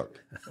 And look,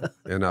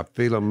 and I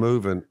feel them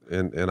moving,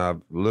 and I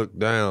look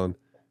down,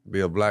 be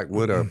a black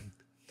widow.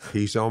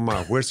 He's on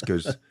my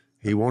whiskers.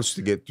 He wants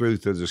to get through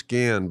to the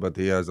skin, but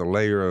he has a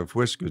layer of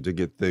whiskers to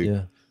get through.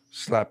 Yeah.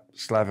 Slap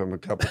him a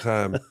couple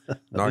times.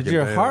 Knock Did him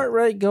your down. heart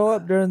rate go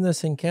up during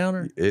this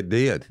encounter? It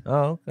did. Oh,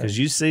 okay. Because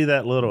you see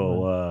that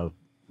little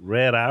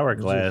red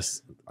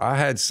hourglass. I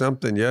had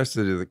something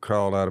yesterday that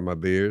crawled out of my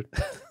beard.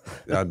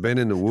 I'd been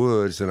in the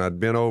woods, and I'd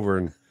been over,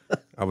 and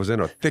I was in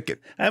a thicket.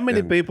 How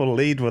many and, people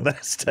lead with that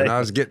And statement? I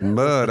was getting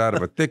mud out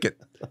of a thicket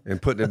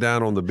and putting it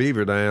down on the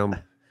beaver dam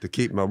to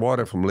keep my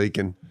water from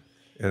leaking.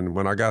 And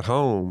when I got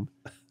home,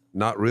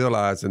 not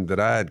realizing that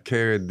I had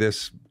carried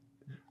this,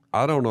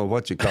 I don't know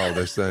what you call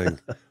this thing.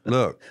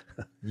 Look,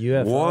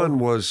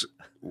 UFO?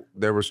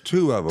 there was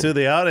two of them. To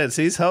the audience,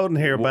 he's holding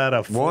here about a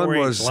 4-inch One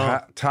was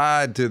long.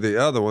 tied to the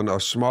other one, a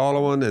smaller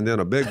one, and then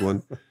a big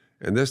one.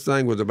 And this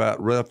thing was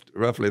about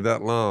roughly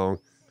that long.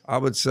 I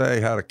would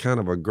say had a kind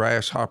of a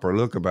grasshopper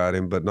look about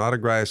him, but not a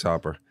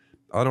grasshopper.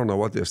 I don't know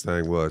what this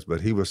thing was,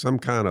 but he was some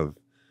kind of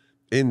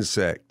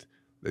insect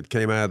that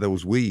came out of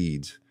those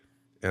weeds.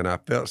 And I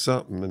felt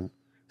something,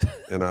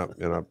 and I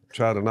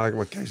tried to knock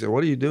him. He said,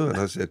 "What are you doing?"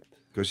 I said,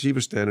 because she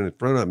was standing in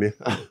front of me.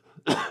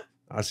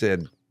 I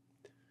said,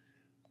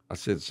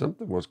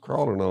 something was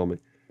crawling on me.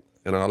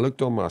 And I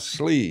looked on my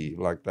sleeve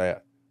like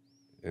that,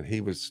 and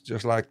he was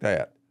just like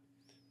that,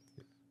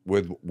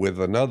 with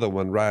another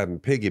one riding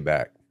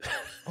piggyback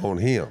on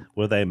him.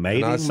 Were they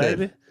mating, And I said,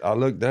 maybe? I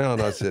looked down.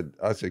 I said,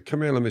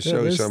 come here, let me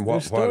show you something.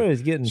 This story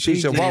is getting She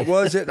said, PG. what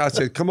was it? I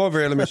said, come over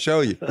here, let me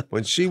show you.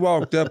 When she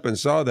walked up and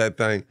saw that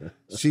thing,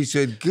 she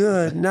said,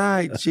 good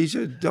night. She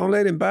said, don't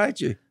let him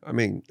bite you. I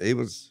mean, he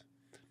was,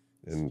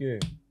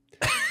 and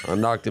I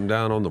knocked him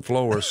down on the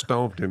floor,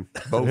 stomped him.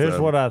 Both Here's of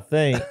them. what I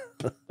think.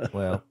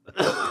 Well,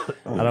 I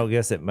don't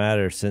guess it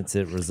matters since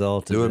it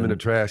resulted Threw him in a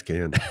trash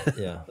can.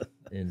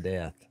 in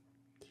death.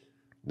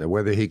 Now,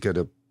 whether he could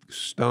have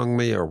stung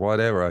me or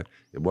whatever,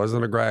 it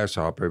wasn't a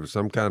grasshopper. It was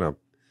some kind of,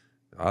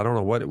 I don't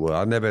know what it was.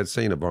 I never had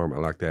seen a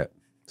varmint like that.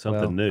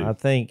 Something new. I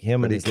think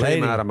him But and he his came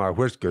lady, out of my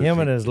whiskers. him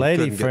and He his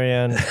lady couldn't get-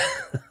 friend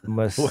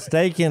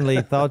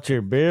mistakenly thought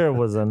your beard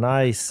was a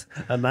nice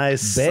a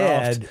nice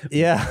bed. soft,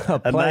 Yeah,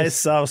 a nice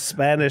soft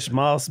Spanish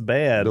moss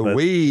bed. The but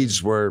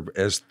weeds were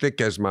as thick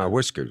as my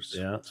whiskers.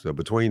 Yeah. So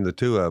between the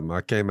two of them,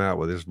 I came out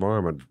with this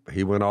varmint.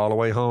 He went all the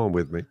way home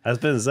with me. I was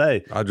going to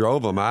say, I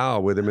drove a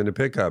mile with him in the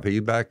pickup.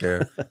 He's back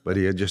there, but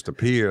he had just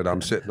appeared.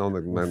 I'm sitting on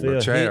the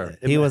Phil, chair.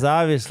 He was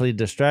obviously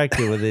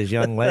distracted with his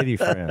young lady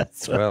friend.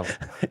 Well,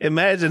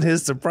 imagine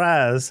his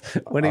surprise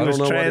when he I was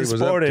don't know what he was up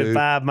transported to.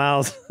 5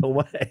 miles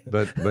away.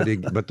 but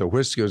the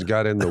whiskers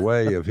got in the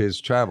way of his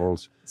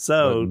travels.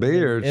 So, But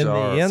beards in the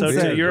are. insect- so to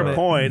Insect, your right.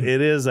 point,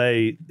 it is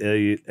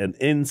an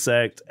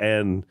insect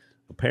and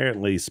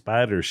apparently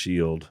spider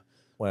shield.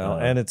 Well,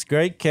 and it's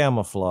great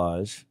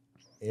camouflage.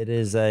 It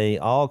is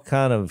all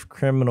kind of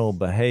criminal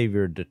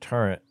behavior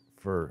deterrent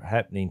for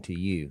happening to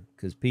you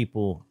because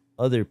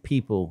other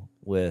people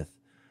with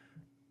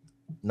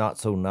not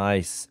so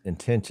nice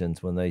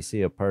intentions, when they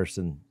see a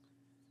person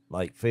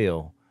like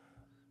Phil,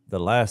 the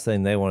last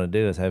thing they want to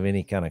do is have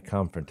any kind of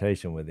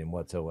confrontation with him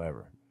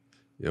whatsoever.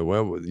 Yeah,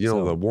 well,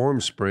 the Warm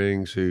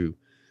Springs who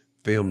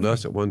filmed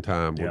us at one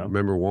time. Yeah.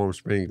 Remember Warm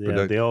Springs? Yeah,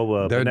 But the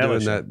old they're Vanilla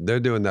doing show. that. They're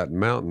doing that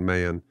Mountain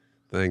Man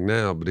thing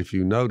now. But if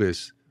you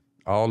notice,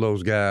 all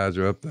those guys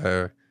are up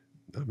there.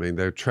 I mean,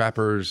 they're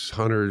trappers,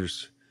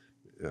 hunters.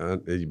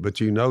 But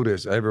you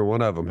notice every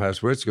one of them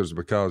has whiskers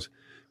because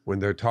when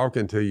they're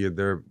talking to you,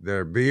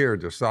 their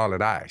beards are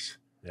solid ice.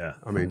 Yeah.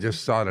 I mean,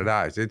 just solid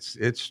ice.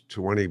 It's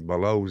 20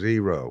 below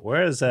zero.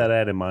 Where is that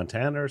at, in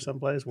Montana or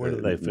someplace? Where do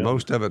they film?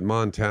 Most of it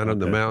Montana,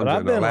 the Okay. mountains But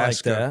I've in been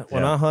Alaska. like that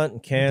when I hunt in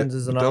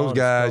Kansas and all. Those it's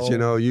guys,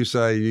 cold. you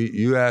say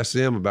you ask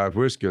them about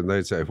whiskey, and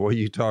they say, "What are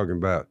you talking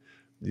about?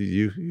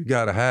 You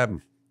got to have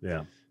them."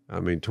 Yeah. I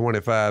mean,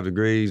 25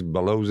 degrees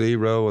below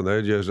zero, and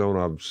they're just on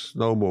a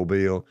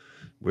snowmobile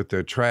with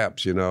their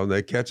traps. And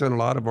they're catching a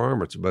lot of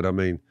varmints. But I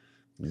mean,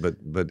 but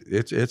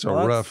it's a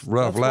Well, rough that's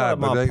life. what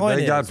my But point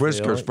they got is,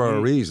 whiskers Phil. for a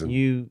reason.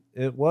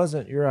 It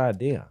wasn't your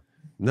idea.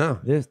 No,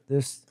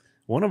 This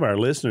One of our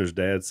listeners'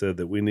 dad said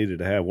that we needed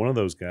to have one of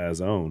those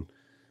guys on.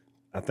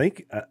 I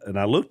think, and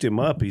I looked him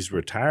up. He's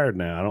retired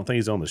now. I don't think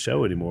he's on the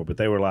show anymore. But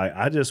they were like,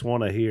 I just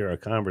want to hear a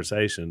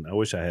conversation. I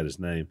wish I had his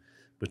name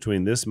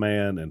between this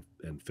man and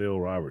Phil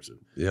Robertson.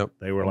 yep.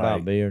 They were about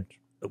like, beards.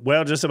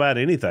 Well, just about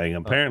anything.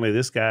 Apparently,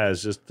 this guy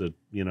is just a,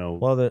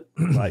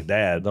 like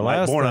Dad,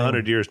 like born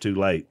 100 years too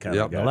late kind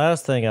of guy. The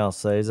last thing I'll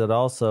say is it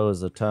also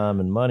is a time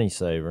and money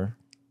saver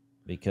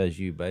because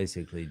you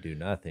basically do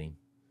nothing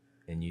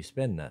and you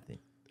spend nothing.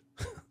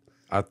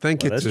 I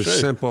think it's as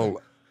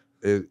simple.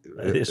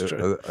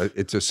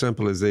 It's as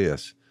simple as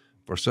this.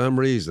 For some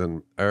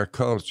reason, our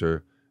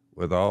culture,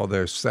 with all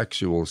their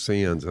sexual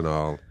sins and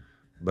all,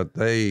 but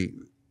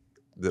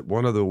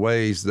one of the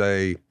ways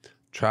they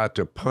try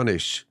to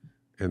punish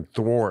and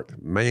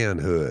thwart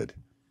manhood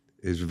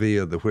is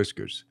via the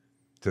whiskers.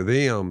 To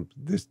them,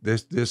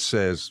 this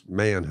says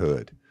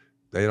manhood.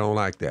 They don't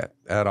like that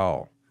at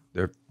all.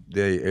 They're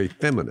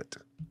effeminate.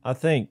 I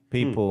think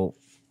people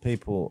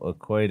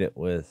equate it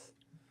with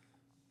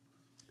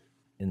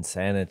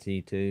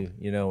insanity too.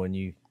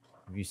 If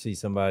you see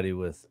somebody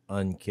with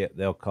unkept,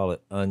 they'll call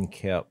it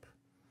unkept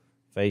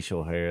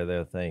facial hair.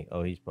 They'll think,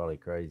 oh, he's probably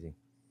crazy.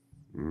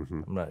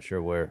 Mm-hmm. I'm not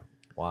sure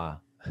why.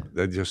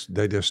 They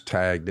just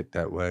tagged it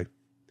that way.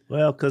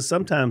 Well, because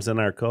sometimes in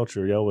our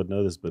culture, y'all would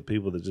know this, but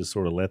people that just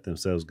sort of let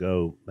themselves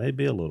go may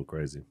be a little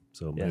crazy.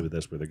 So maybe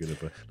that's where they're getting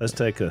it. Let's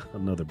take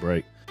another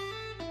break.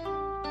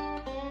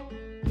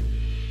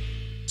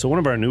 So one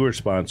of our newer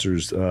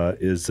sponsors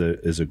is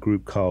a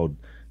group called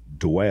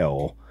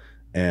Dwell,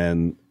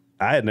 and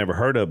I had never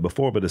heard of it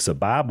before, but it's a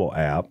Bible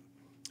app,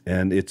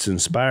 and it's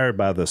inspired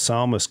by the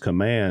psalmist's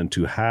command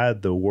to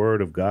hide the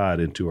word of God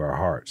into our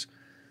hearts.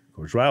 Of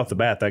course, right off the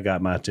bat, that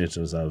got my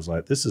attention as I was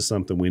like, this is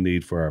something we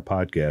need for our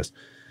podcast.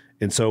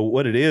 And so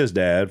what it is,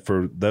 Dad,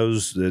 for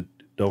those that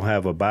don't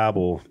have a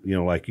Bible,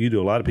 like you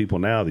do, a lot of people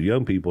now, the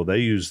young people, they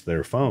use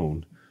their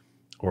phone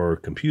or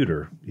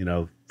computer,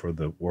 for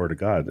the word of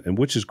God, and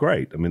which is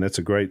great. I mean,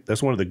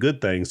 that's one of the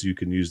good things you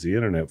can use the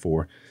internet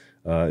for,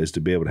 is to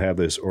be able to have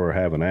this or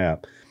have an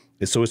app.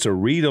 And so it's a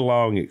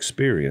read-along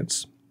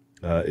experience,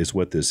 is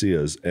what this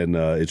is. And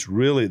it's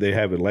really, they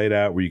have it laid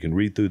out where you can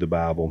read through the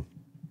Bible,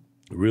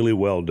 really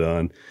well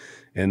done.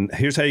 And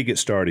here's how you get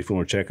started if you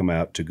want to check them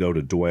out. To go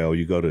to Dwell,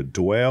 you go to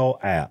Dwell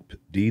App,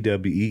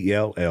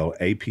 DWELLAPP,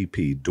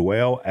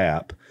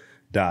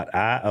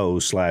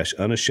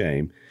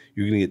 dwellapp.io/unashamed.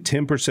 You're going to get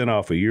 10%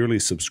 off a yearly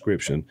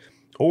subscription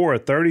or a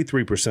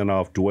 33%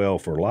 off Dwell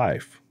for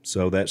life.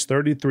 So that's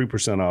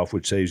 33% off,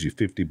 which saves you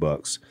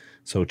 $50.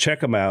 So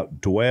check them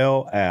out,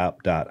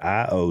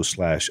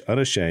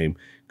 dwellapp.io/unashamed.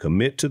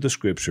 Commit to the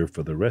scripture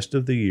for the rest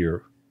of the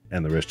year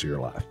and the rest of your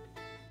life.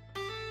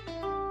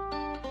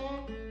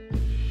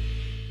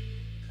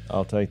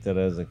 I'll take that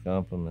as a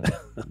compliment.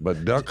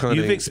 But duck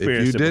hunting, if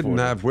you didn't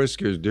have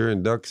whiskers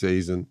during duck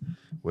season,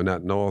 when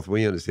that north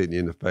wind is hitting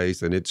you in the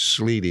face and it's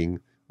sleeting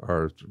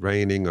or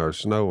raining or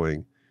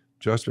snowing,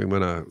 trust me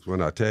when I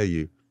tell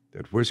you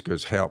that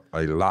whiskers help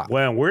a lot.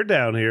 Well, we're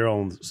down here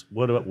on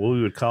what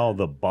we would call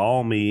the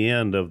balmy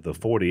end of the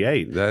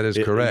 48. That is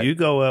correct. You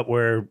go up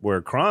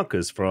where Cronk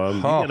is from,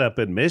 you get up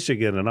in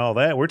Michigan and all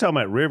that. We're talking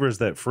about rivers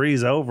that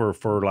freeze over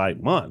for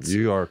like months.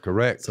 You are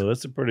correct. So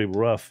it's a pretty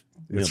rough.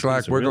 It's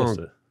like we're going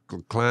to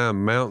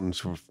climb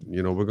mountains. We're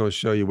going to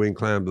show you we can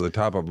climb to the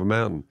top of a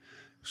mountain,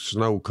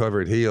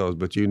 snow-covered hills,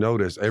 but you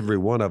notice every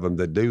one of them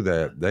that do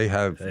that, they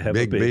have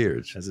big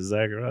beards. That's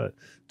exactly right,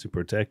 to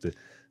protect it.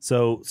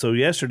 So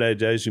yesterday,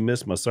 Jase, you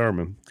missed my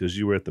sermon because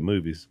you were at the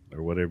movies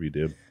or whatever you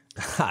did.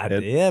 I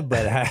did,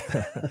 but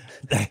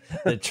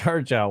the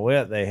church I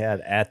went, they had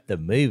at the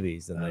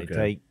movies, and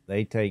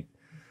they take,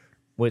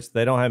 which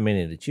they don't have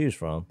many to choose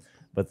from,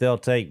 but they'll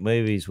take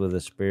movies with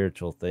a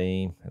spiritual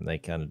theme, and they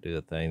kind of do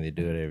a thing. They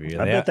do it every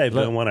year. I bet they've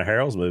done one of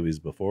Harold's movies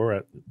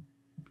before,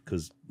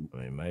 because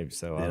maybe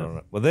so. I don't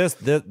know. Well,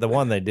 the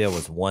one they did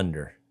was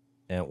Wonder,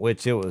 and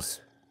which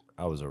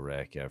I was a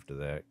wreck after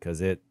that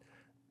because it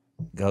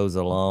goes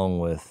along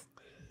with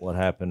what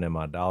happened in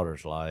my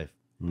daughter's life.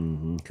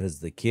 Because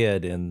the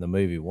kid in the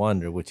movie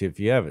Wonder, which if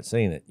you haven't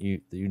seen it,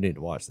 you need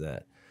to watch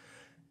that.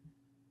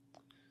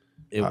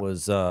 It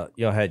was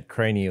had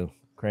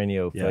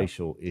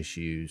craniofacial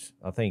issues.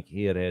 I think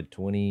he had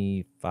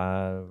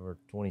 25 or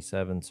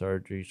 27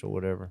 surgeries or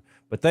whatever.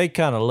 But they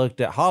kind of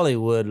looked at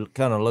Hollywood,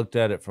 kind of looked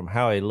at it from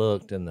how he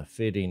looked and the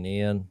fitting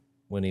in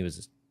when he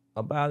was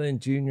about in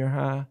junior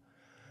high,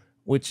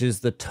 which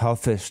is the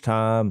toughest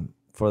time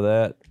for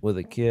that with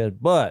a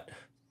kid. But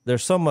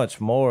there's so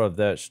much more of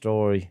that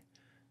story,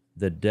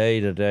 the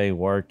day-to-day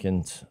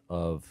workings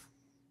of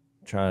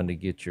trying to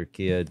get your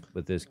kid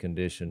with this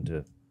condition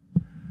to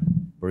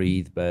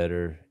breathe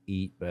better,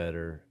 eat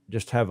better,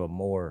 just have a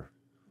more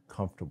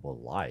comfortable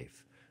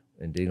life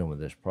in dealing with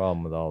this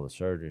problem with all the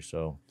surgery.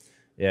 So,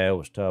 yeah, it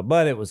was tough,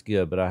 but it was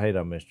good. But I hate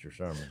I missed your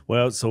sermon.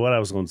 Well, so what I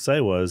was going to say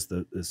was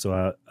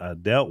that I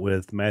dealt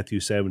with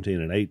Matthew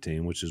 17 and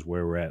 18, which is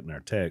where we're at in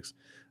our text.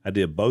 I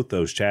did both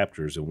those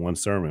chapters in one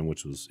sermon,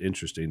 which was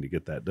interesting to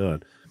get that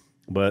done.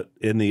 But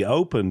in the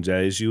open,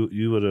 Jase,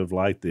 you would have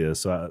liked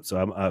this. So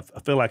I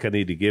feel like I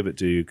need to give it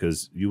to you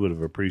because you would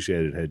have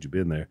appreciated it had you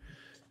been there.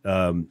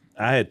 I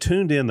had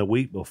tuned in the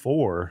week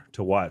before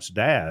to watch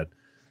Dad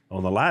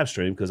on the live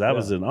stream because I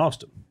was in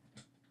Austin.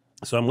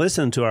 So I'm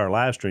listening to our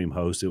live stream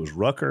host. It was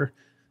Rucker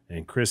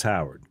and Chris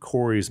Howard,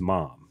 Corey's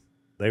mom.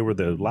 They were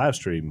the live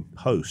stream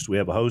host. We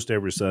have a host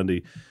every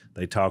Sunday.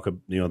 They talk,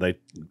 they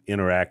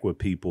interact with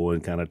people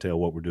and kind of tell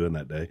what we're doing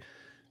that day.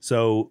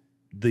 So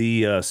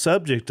the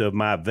subject of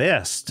my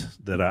vest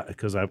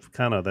because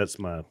that's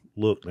my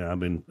look now.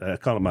 I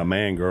call it my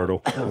man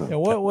girdle. Yeah,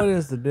 what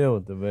is the deal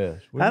with the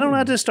vest?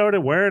 I just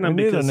started wearing them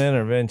because an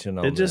intervention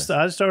on this.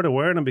 I started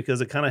wearing them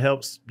because it kind of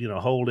helps,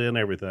 hold in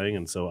everything.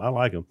 And so I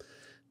like them.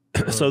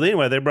 So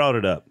anyway, they brought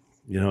it up,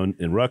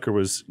 and Rucker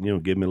was,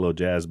 giving me a little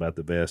jazz about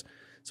the vest.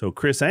 So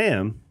Chris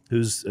Ann,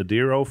 who's a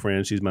dear old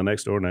friend, she's my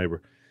next door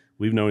neighbor.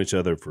 We've known each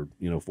other for,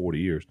 40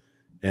 years.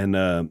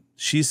 And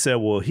she said,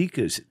 well, he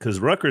could,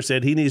 because Rucker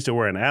said he needs to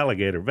wear an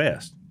alligator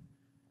vest.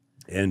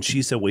 And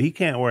she said, well, he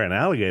can't wear an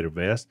alligator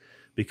vest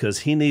because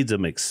he needs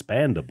them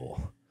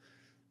expandable,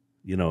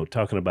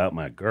 talking about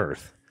my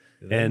girth.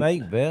 Do they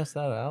make vests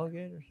out of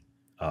alligators?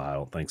 I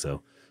don't think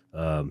so.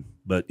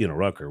 But,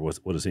 Rucker,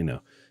 what does he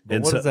know?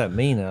 But what does that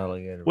mean,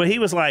 alligator? Well, he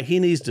was like, he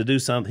needs to do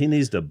something. He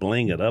needs to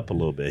bling it up a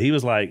little bit. He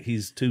was like,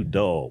 he's too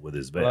dull with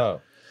his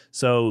vest.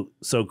 Oh.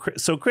 So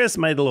Chris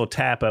made a little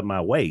tap at my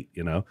weight,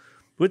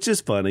 which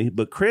is funny.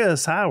 But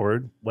Chris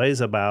Howard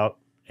weighs about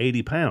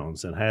 80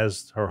 pounds and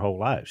has her whole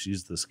life.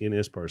 She's the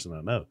skinniest person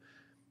I know.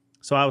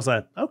 So I was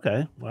like,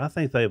 okay, well, I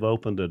think they've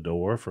opened a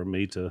door for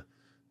me to,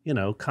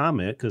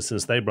 comment, because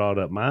since they brought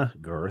up my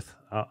girth,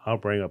 I'll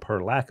bring up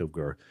her lack of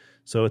girth.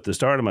 So at the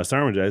start of my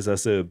sermon, Jace, I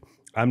said,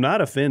 I'm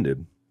not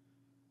offended.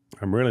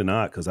 I'm really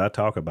not, because I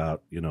talk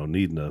about,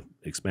 needing a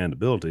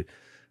expandability.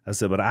 I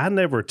said, but I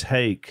never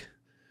take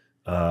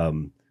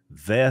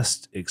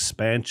vest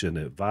expansion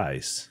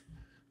advice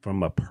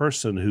from a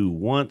person who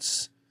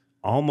once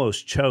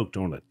almost choked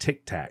on a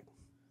Tic Tac,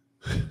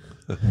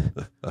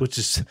 which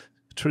is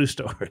a true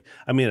story.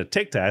 I mean, a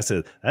Tic Tac, I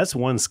said, that's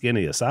one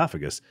skinny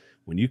esophagus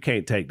when you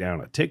can't take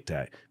down a Tic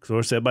Tac. Of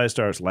course, everybody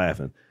starts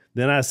laughing.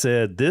 Then I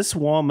said, this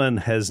woman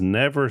has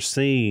never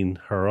seen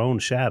her own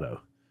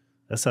shadow.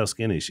 That's how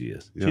skinny she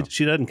is. Yeah.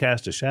 She doesn't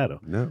cast a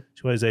shadow. No.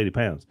 She weighs 80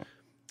 pounds.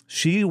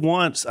 She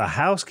wants a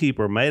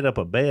housekeeper made up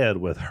a bed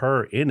with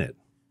her in it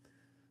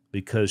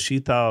because she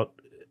thought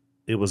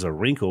it was a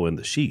wrinkle in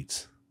the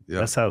sheets. Yeah.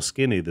 That's how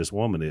skinny this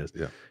woman is.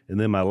 Yeah. And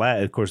then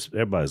of course,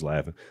 everybody's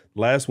laughing.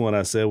 Last one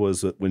I said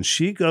was that when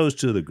she goes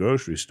to the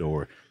grocery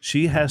store,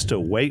 she has to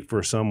wait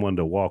for someone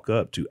to walk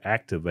up to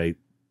activate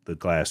the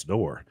glass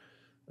door.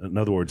 In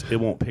other words, it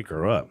won't pick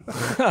her up.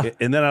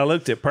 And then I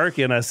looked at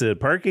Perky and I said,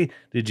 Perky,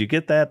 did you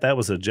get that? That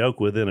was a joke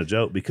within a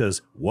joke,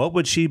 because what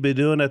would she be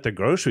doing at the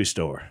grocery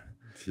store?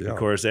 Yeah. Of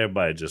course,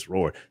 everybody just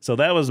roared. So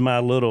that was my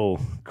little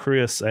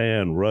Chris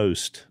Ann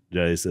roast,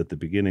 Jace, at the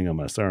beginning of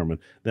my sermon.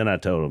 Then I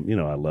told him,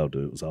 I loved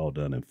it. It was all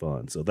done in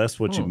fun. So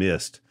that's what you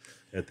missed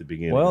at the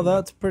beginning. Well,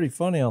 that's pretty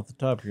funny off the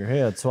top of your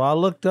head. So I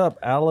looked up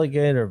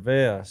alligator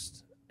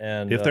vest.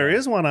 And if there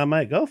is one, I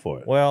might go for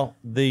it. Well,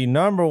 the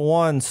number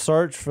one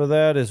search for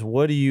that is,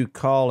 what do you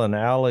call an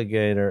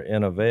alligator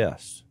in a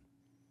vest?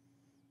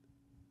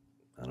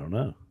 I don't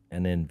know.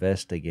 An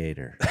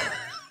investigator.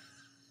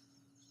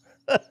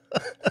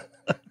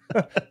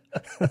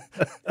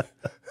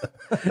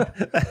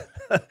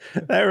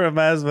 That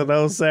reminds me of the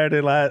old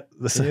Saturday Night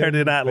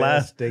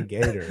Live.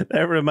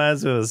 That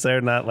reminds me of the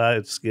Saturday Night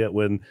Live skit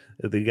when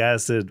the guy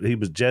said he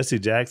was Jesse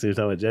Jackson. He was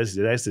talking about Jesse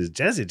Jackson.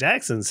 Jesse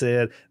Jackson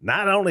said,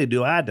 not only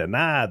do I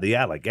deny the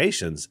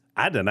allegations,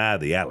 I deny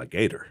the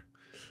alligator.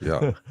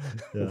 Yeah.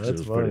 Yeah,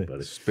 that's funny.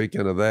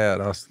 Speaking of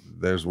that,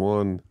 there's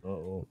one.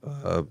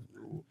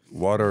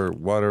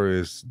 Water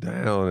is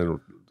down in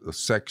a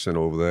section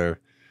over there,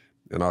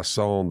 and I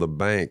saw on the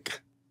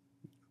bank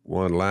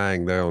one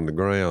lying there on the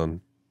ground,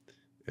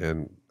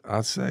 and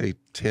I'd say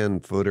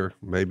 10-footer,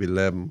 maybe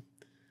 11,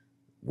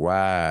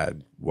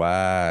 wide.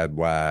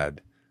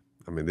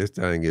 I mean, this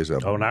thing is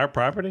on our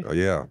property. Oh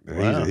yeah,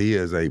 wow. He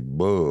is a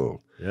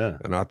bull. Yeah,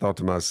 and I thought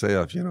to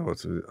myself,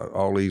 it's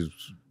all these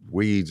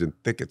weeds and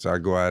thickets. I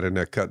go out in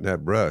there cutting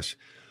that brush.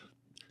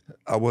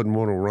 I wouldn't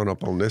want to run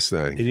up on this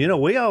thing.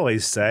 And we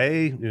always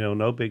say,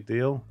 no big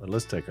deal. But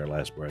let's take our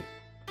last break.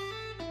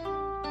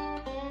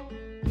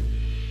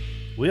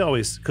 We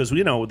always, because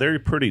they're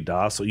pretty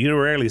docile. You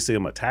rarely see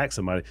them attack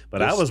somebody. But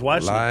just I was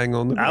watching lying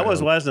on the ground. I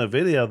was watching a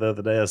video the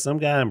other day of some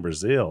guy in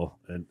Brazil,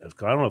 and I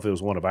don't know if it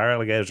was one of our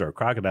alligators or a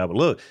crocodile, but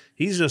look,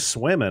 he's just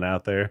swimming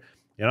out there,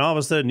 and all of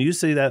a sudden you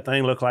see that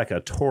thing look like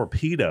a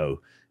torpedo.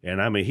 And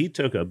I mean, he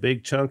took a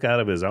big chunk out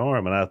of his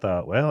arm, and I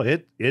thought, well,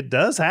 it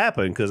does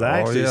happen, because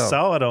I actually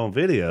saw it on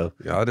video.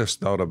 Yeah, I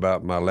just thought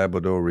about my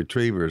Labrador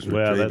retrievers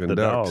retrieving the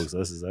ducks. dogs.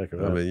 That's exactly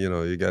right. I mean,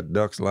 you got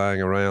ducks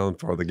lying around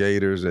for the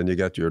gators, and you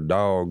got your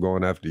dog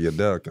going after your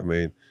duck. I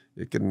mean,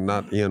 it can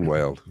not end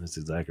well. That's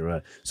exactly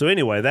right. So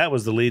anyway, that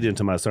was the lead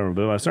into my sermon.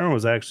 But my sermon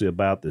was actually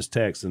about this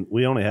text, and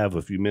we only have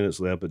a few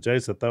minutes left. But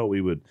Jason, I thought we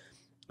would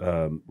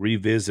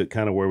revisit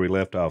kind of where we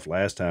left off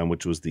last time,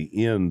 which was the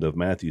end of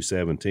Matthew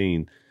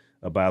 17.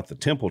 About the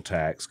temple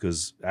tax,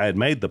 because I had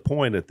made the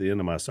point at the end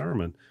of my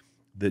sermon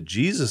that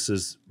Jesus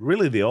is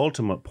really the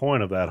ultimate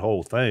point of that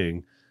whole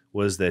thing,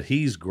 was that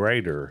he's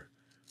greater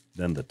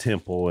the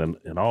temple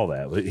and all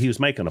that. But he was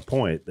making a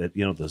point that,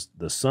 you know,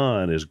 the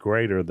son is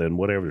greater than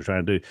whatever they're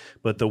trying to do.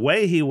 But the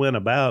way he went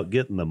about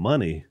getting the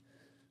money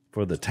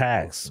for the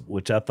tax,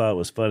 which I thought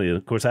was funny. And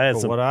of course, I had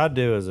What I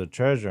do as a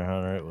treasure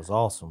hunter, it was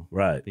awesome.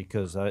 Right.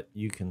 Because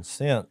you can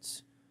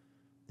sense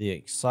the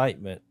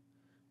excitement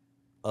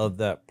of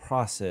that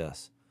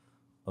process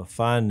of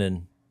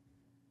finding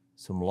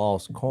some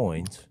lost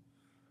coins,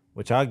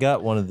 which I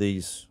got one of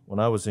these when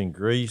I was in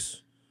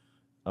Greece.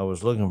 I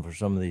was looking for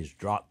some of these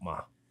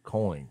drachma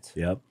coins.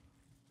 Yep.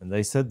 And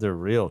they said they're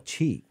real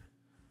cheap.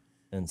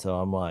 And so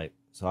I'm like,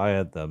 so I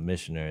had the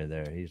missionary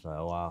there. He's like,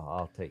 oh,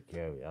 I'll take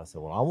care of you. I said,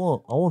 well,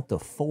 I want the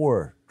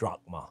 4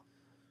 drachma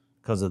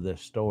because of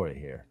this story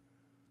here.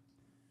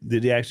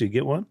 Did he actually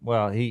get one?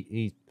 Well, he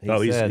he's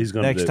said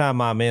gonna next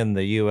time I'm in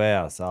the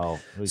U.S.,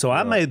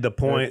 I made the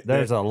point.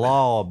 There's a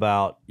law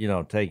about, you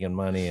know, taking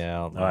money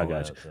out. I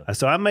got you.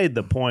 So I made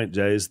the point,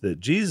 Jase, that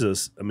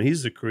Jesus, I mean,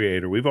 he's the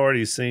creator. We've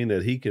already seen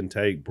that he can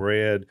take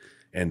bread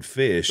and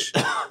fish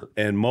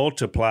and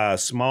multiply a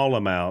small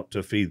amount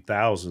to feed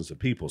thousands of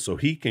people. So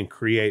he can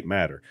create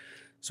matter.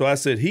 So I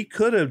said he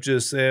could have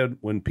just said,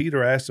 when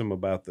Peter asked him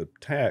about the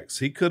tax,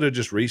 he could have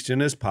just reached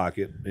in his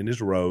pocket, in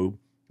his robe,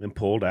 and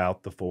pulled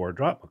out the 4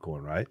 drachma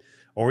coin, right?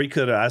 Or he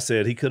could have, I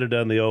said, he could have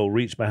done the old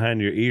reach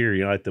behind your ear,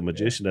 you know, like the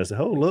magician does.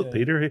 Oh, look,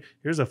 Peter,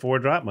 here's a 4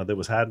 drachma that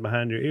was hiding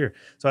behind your ear.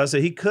 So I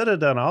said he could have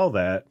done all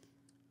that.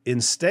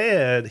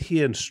 Instead,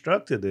 he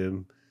instructed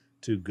him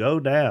to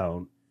go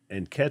down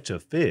and catch a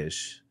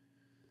fish,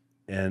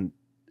 and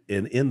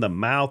in the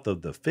mouth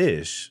of the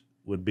fish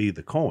would be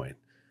the coin.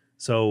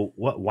 So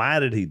why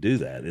did he do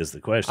that is the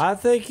question. I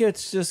think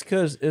it's just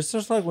because it's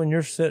just like when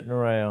you're sitting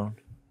around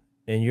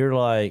and you're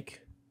like,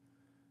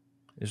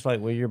 it's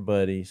like with your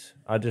buddies.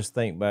 I just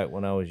think back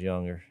when I was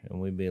younger, and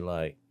we'd be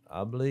like,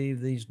 I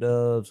believe these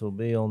doves will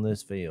be on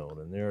this field.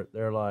 And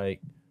they're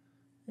like,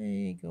 there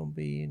ain't going to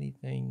be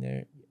anything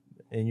there.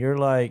 And you're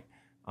like,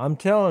 I'm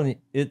telling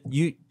you,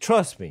 you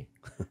trust me.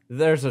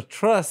 There's a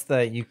trust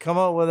that you come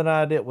up with an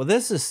idea. Well,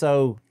 this is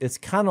so, it's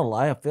kind of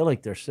like, I feel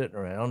like they're sitting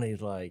around.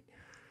 He's like,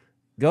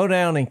 go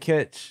down and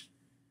catch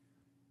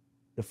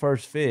the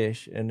first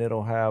fish, and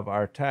it'll have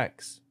our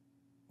tax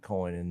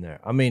coin in there.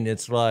 I mean,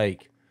 it's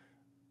like,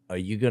 are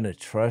you going to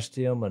trust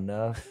him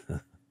enough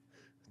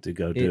to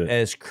go do it?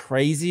 As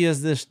crazy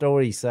as this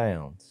story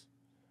sounds,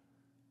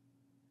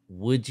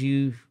 would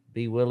you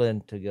be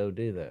willing to go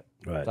do that?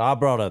 Right. So I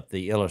brought up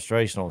the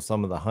illustration on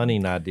some of the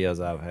hunting ideas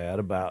I've had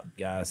about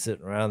guys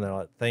sitting around there,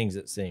 like things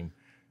that seem,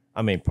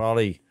 I mean,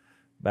 probably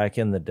back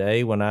in the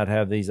day when I'd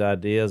have these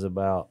ideas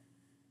about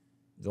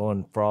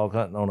going frog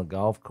hunting on a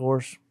golf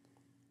course,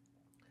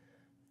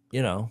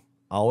 you know,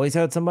 I always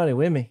had somebody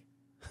with me.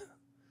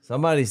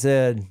 Somebody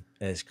said,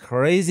 as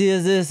crazy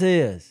as this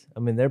is, I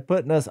mean, they're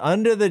putting us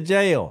under the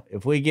jail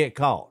if we get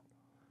caught.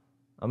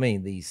 I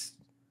mean, these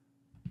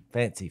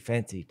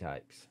fancy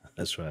types.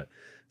 That's right.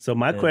 So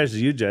my question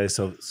to you, Jay,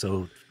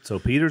 so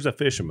Peter's a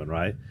fisherman,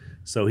 right?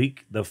 So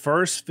the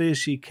first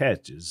fish he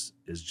catches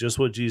is just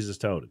what Jesus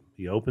told him.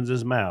 He opens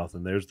his mouth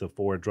and there's the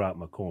 4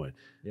 drachma coin.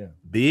 Yeah.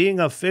 Being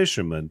a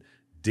fisherman,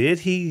 did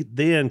he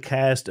then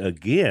cast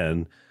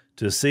again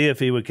to see if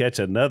he would catch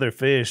another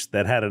fish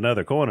that had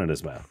another coin in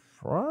his mouth?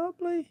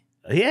 Probably.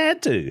 He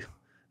had to.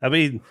 I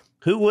mean,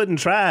 who wouldn't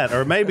try it?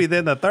 Or maybe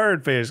then the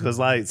third fish, because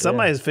like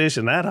somebody's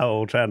fishing that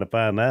hole trying to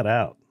find that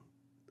out.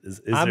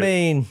 I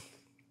mean,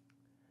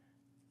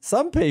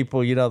 some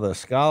people, you know, the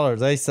scholars,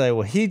 they say,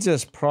 well, he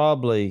just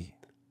probably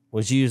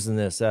was using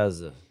this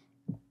as an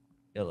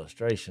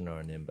illustration or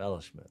an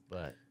embellishment,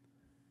 but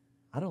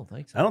I don't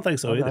think so. I don't think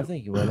so either. I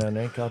think he went down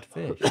there and caught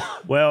the fish.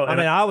 Well, I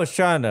mean, I was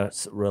trying to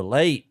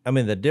relate. I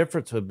mean, the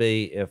difference would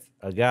be if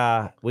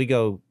we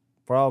go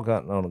frog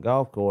hunting on a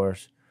golf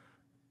course,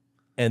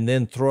 and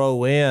then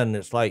throw in,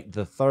 it's like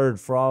the 3rd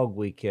frog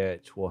we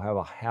catch will have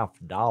a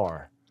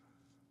 $50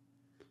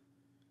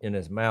 in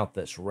his mouth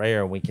that's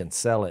rare, and we can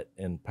sell it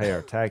and pay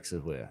our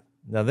taxes with.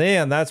 Now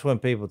then, that's when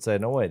people would say,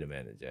 no, wait a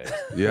minute, Jay.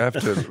 You have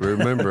to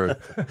remember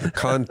the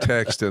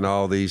context in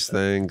all these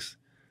things.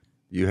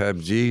 You have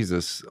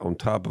Jesus on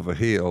top of a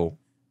hill,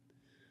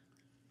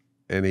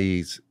 and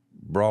he's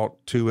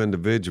brought 2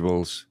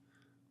 individuals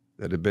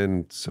that have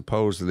been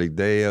supposedly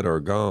dead or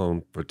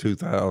gone for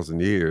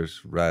 2,000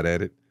 years, right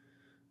at it.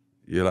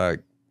 You're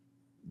like,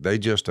 they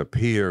just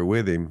appear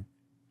with him,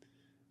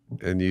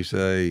 and you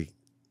say,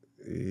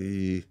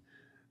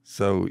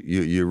 so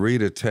you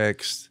read a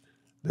text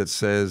that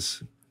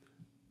says,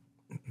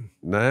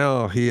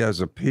 now he has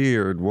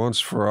appeared once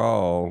for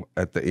all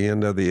at the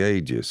end of the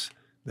ages.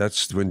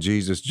 That's when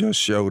Jesus just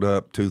showed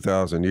up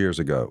 2,000 years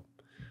ago,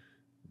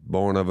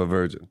 born of a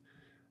virgin.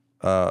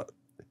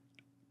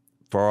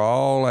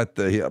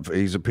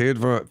 He's appeared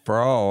for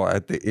all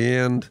at the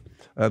end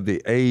of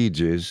the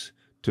ages,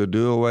 to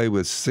do away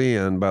with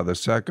sin by the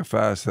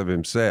sacrifice of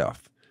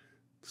himself.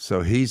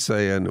 So he's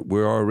saying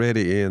we're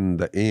already in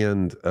the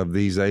end of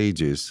these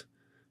ages,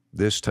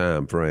 this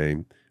time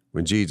frame,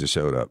 when Jesus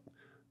showed up.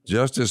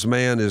 Just as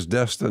man is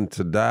destined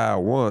to die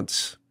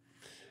once,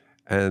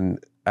 and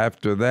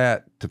after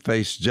that to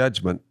face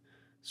judgment,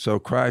 So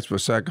Christ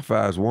was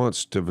sacrificed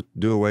once to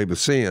do away with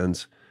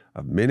sins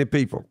of many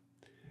people.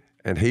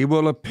 And he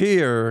will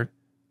appear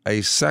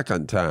a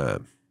second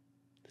time,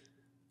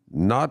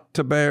 not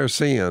to bear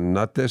sin,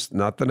 not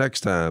the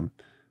next time,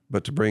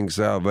 but to bring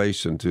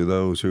salvation to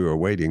those who are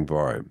waiting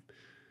for him.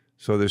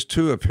 So there's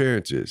two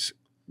appearances.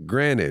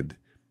 Granted,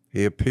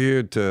 he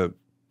appeared to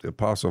the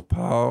Apostle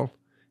Paul.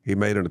 He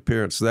made an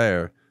appearance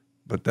there,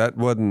 but that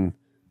wasn't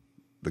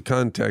the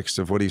context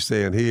of what he's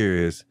saying here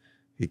is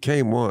he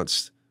came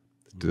once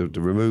to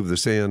remove the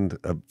sin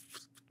of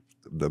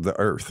the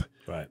earth,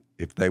 right?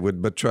 If they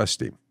would but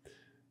trust him.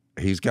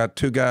 He's got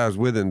two guys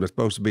with him that's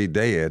supposed to be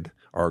dead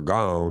or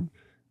gone,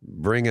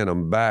 bringing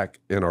them back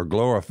in a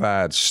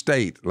glorified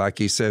state like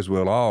he says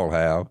we'll all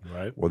have.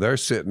 Right. Well, they're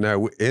sitting there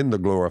in the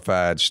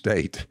glorified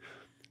state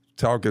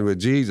talking with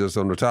Jesus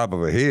on the top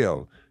of a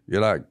hill.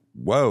 You're like,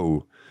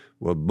 whoa.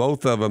 Well,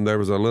 both of them, there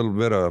was a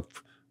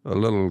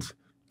little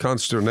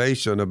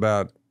consternation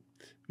about,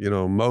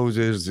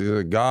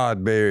 Moses,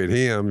 God buried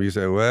him. You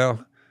say,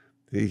 well,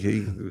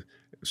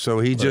 so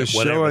he just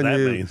showing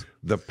you means.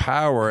 The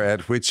power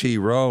at which he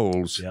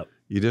rolls. Yep.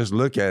 You just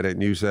look at it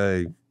and you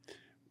say,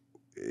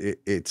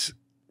 it's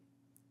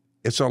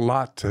a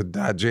lot to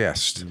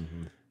digest.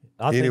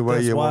 Mm-hmm. Any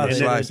way you want to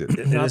slice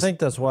it. I think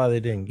that's why they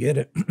didn't get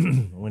it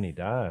when he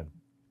died.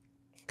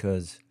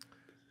 Because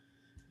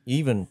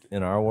even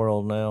in our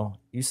world now,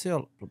 you see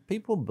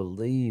people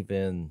believe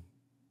in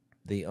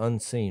the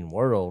unseen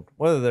world,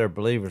 whether they're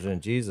believers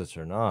in Jesus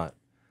or not,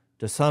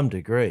 to some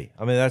degree.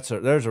 I mean,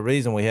 there's a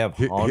reason we have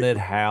haunted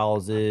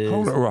houses.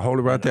 Hold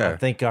it right there. I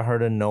think I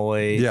heard a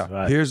noise. Yeah,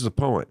 right. Here's the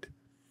point.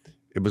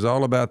 It was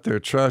all about their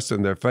trust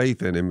and their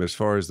faith in him as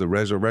far as the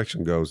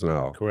resurrection goes and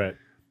all. Correct.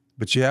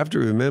 But you have to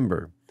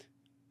remember,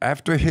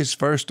 after his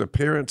first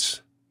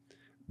appearance,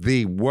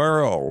 the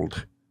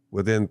world,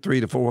 within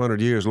 300 to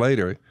 400 years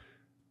later,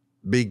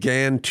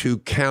 began to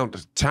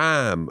count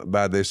time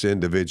by this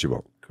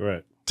individual.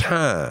 Correct.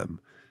 Time.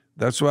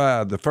 That's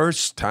why the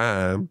first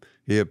time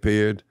he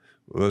appeared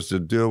was to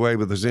do away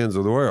with the sins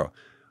of the world.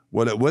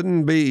 Well, it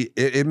wouldn't be,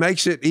 it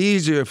makes it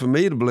easier for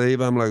me to believe.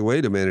 I'm like,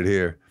 wait a minute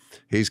here.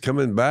 He's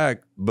coming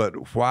back,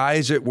 but why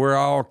is it we're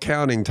all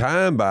counting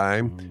time by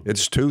him? Mm-hmm.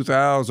 It's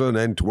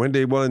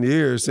 2021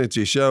 years since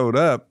he showed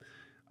up.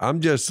 I'm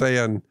just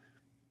saying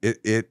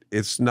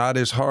it's not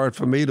as hard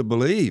for me to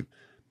believe.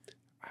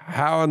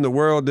 How in the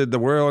world did the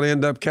world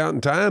end up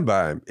counting time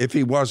by him if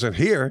he wasn't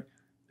here?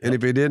 And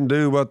if he didn't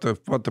do what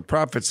the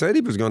prophet said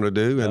he was going to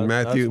do in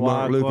Matthew,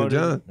 Mark, Luke, and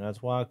John.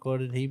 That's why I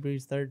quoted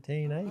Hebrews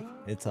 13:8.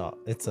 It's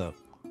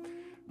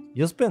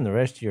you'll spend the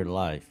rest of your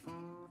life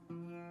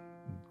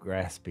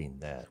grasping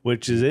that.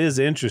 Which is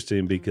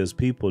interesting because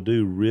people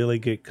do really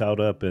get caught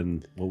up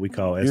in what we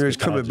call eschatology.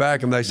 You're coming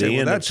back and they say,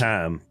 well, that's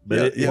time.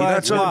 But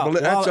that's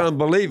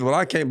unbelievable.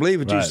 I can't believe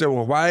it. Right. You say,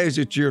 well, why is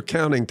it you're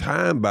counting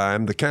time by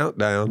him, the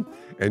countdown,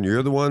 and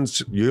you're the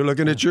ones, you're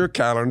looking at your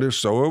calendar,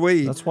 so are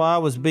we. That's why I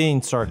was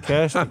being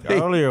sarcastic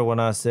earlier when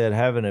I said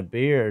having a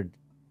beard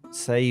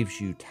saves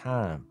you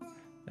time.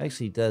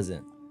 Actually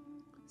doesn't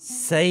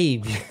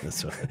save you.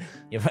 That's right.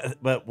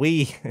 But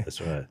that's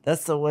right.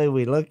 That's the way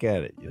we look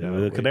at it. We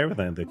look at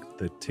everything,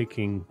 the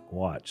ticking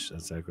watch.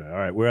 That's exactly right. All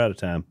right, we're out of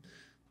time.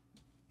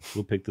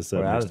 We'll pick this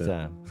up next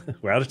time.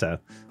 We're out of time.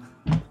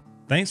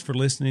 Thanks for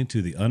listening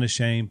to the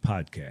Unashamed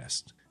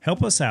podcast.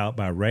 Help us out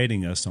by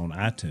rating us on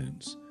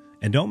iTunes.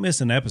 And don't miss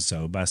an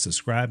episode by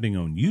subscribing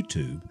on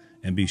YouTube,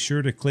 and be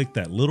sure to click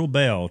that little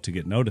bell to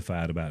get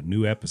notified about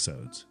new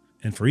episodes.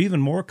 And for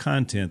even more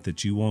content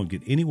that you won't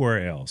get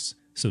anywhere else,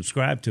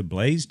 subscribe to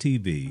Blaze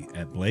TV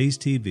at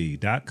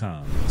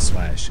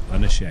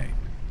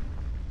blazetv.com/unashamed.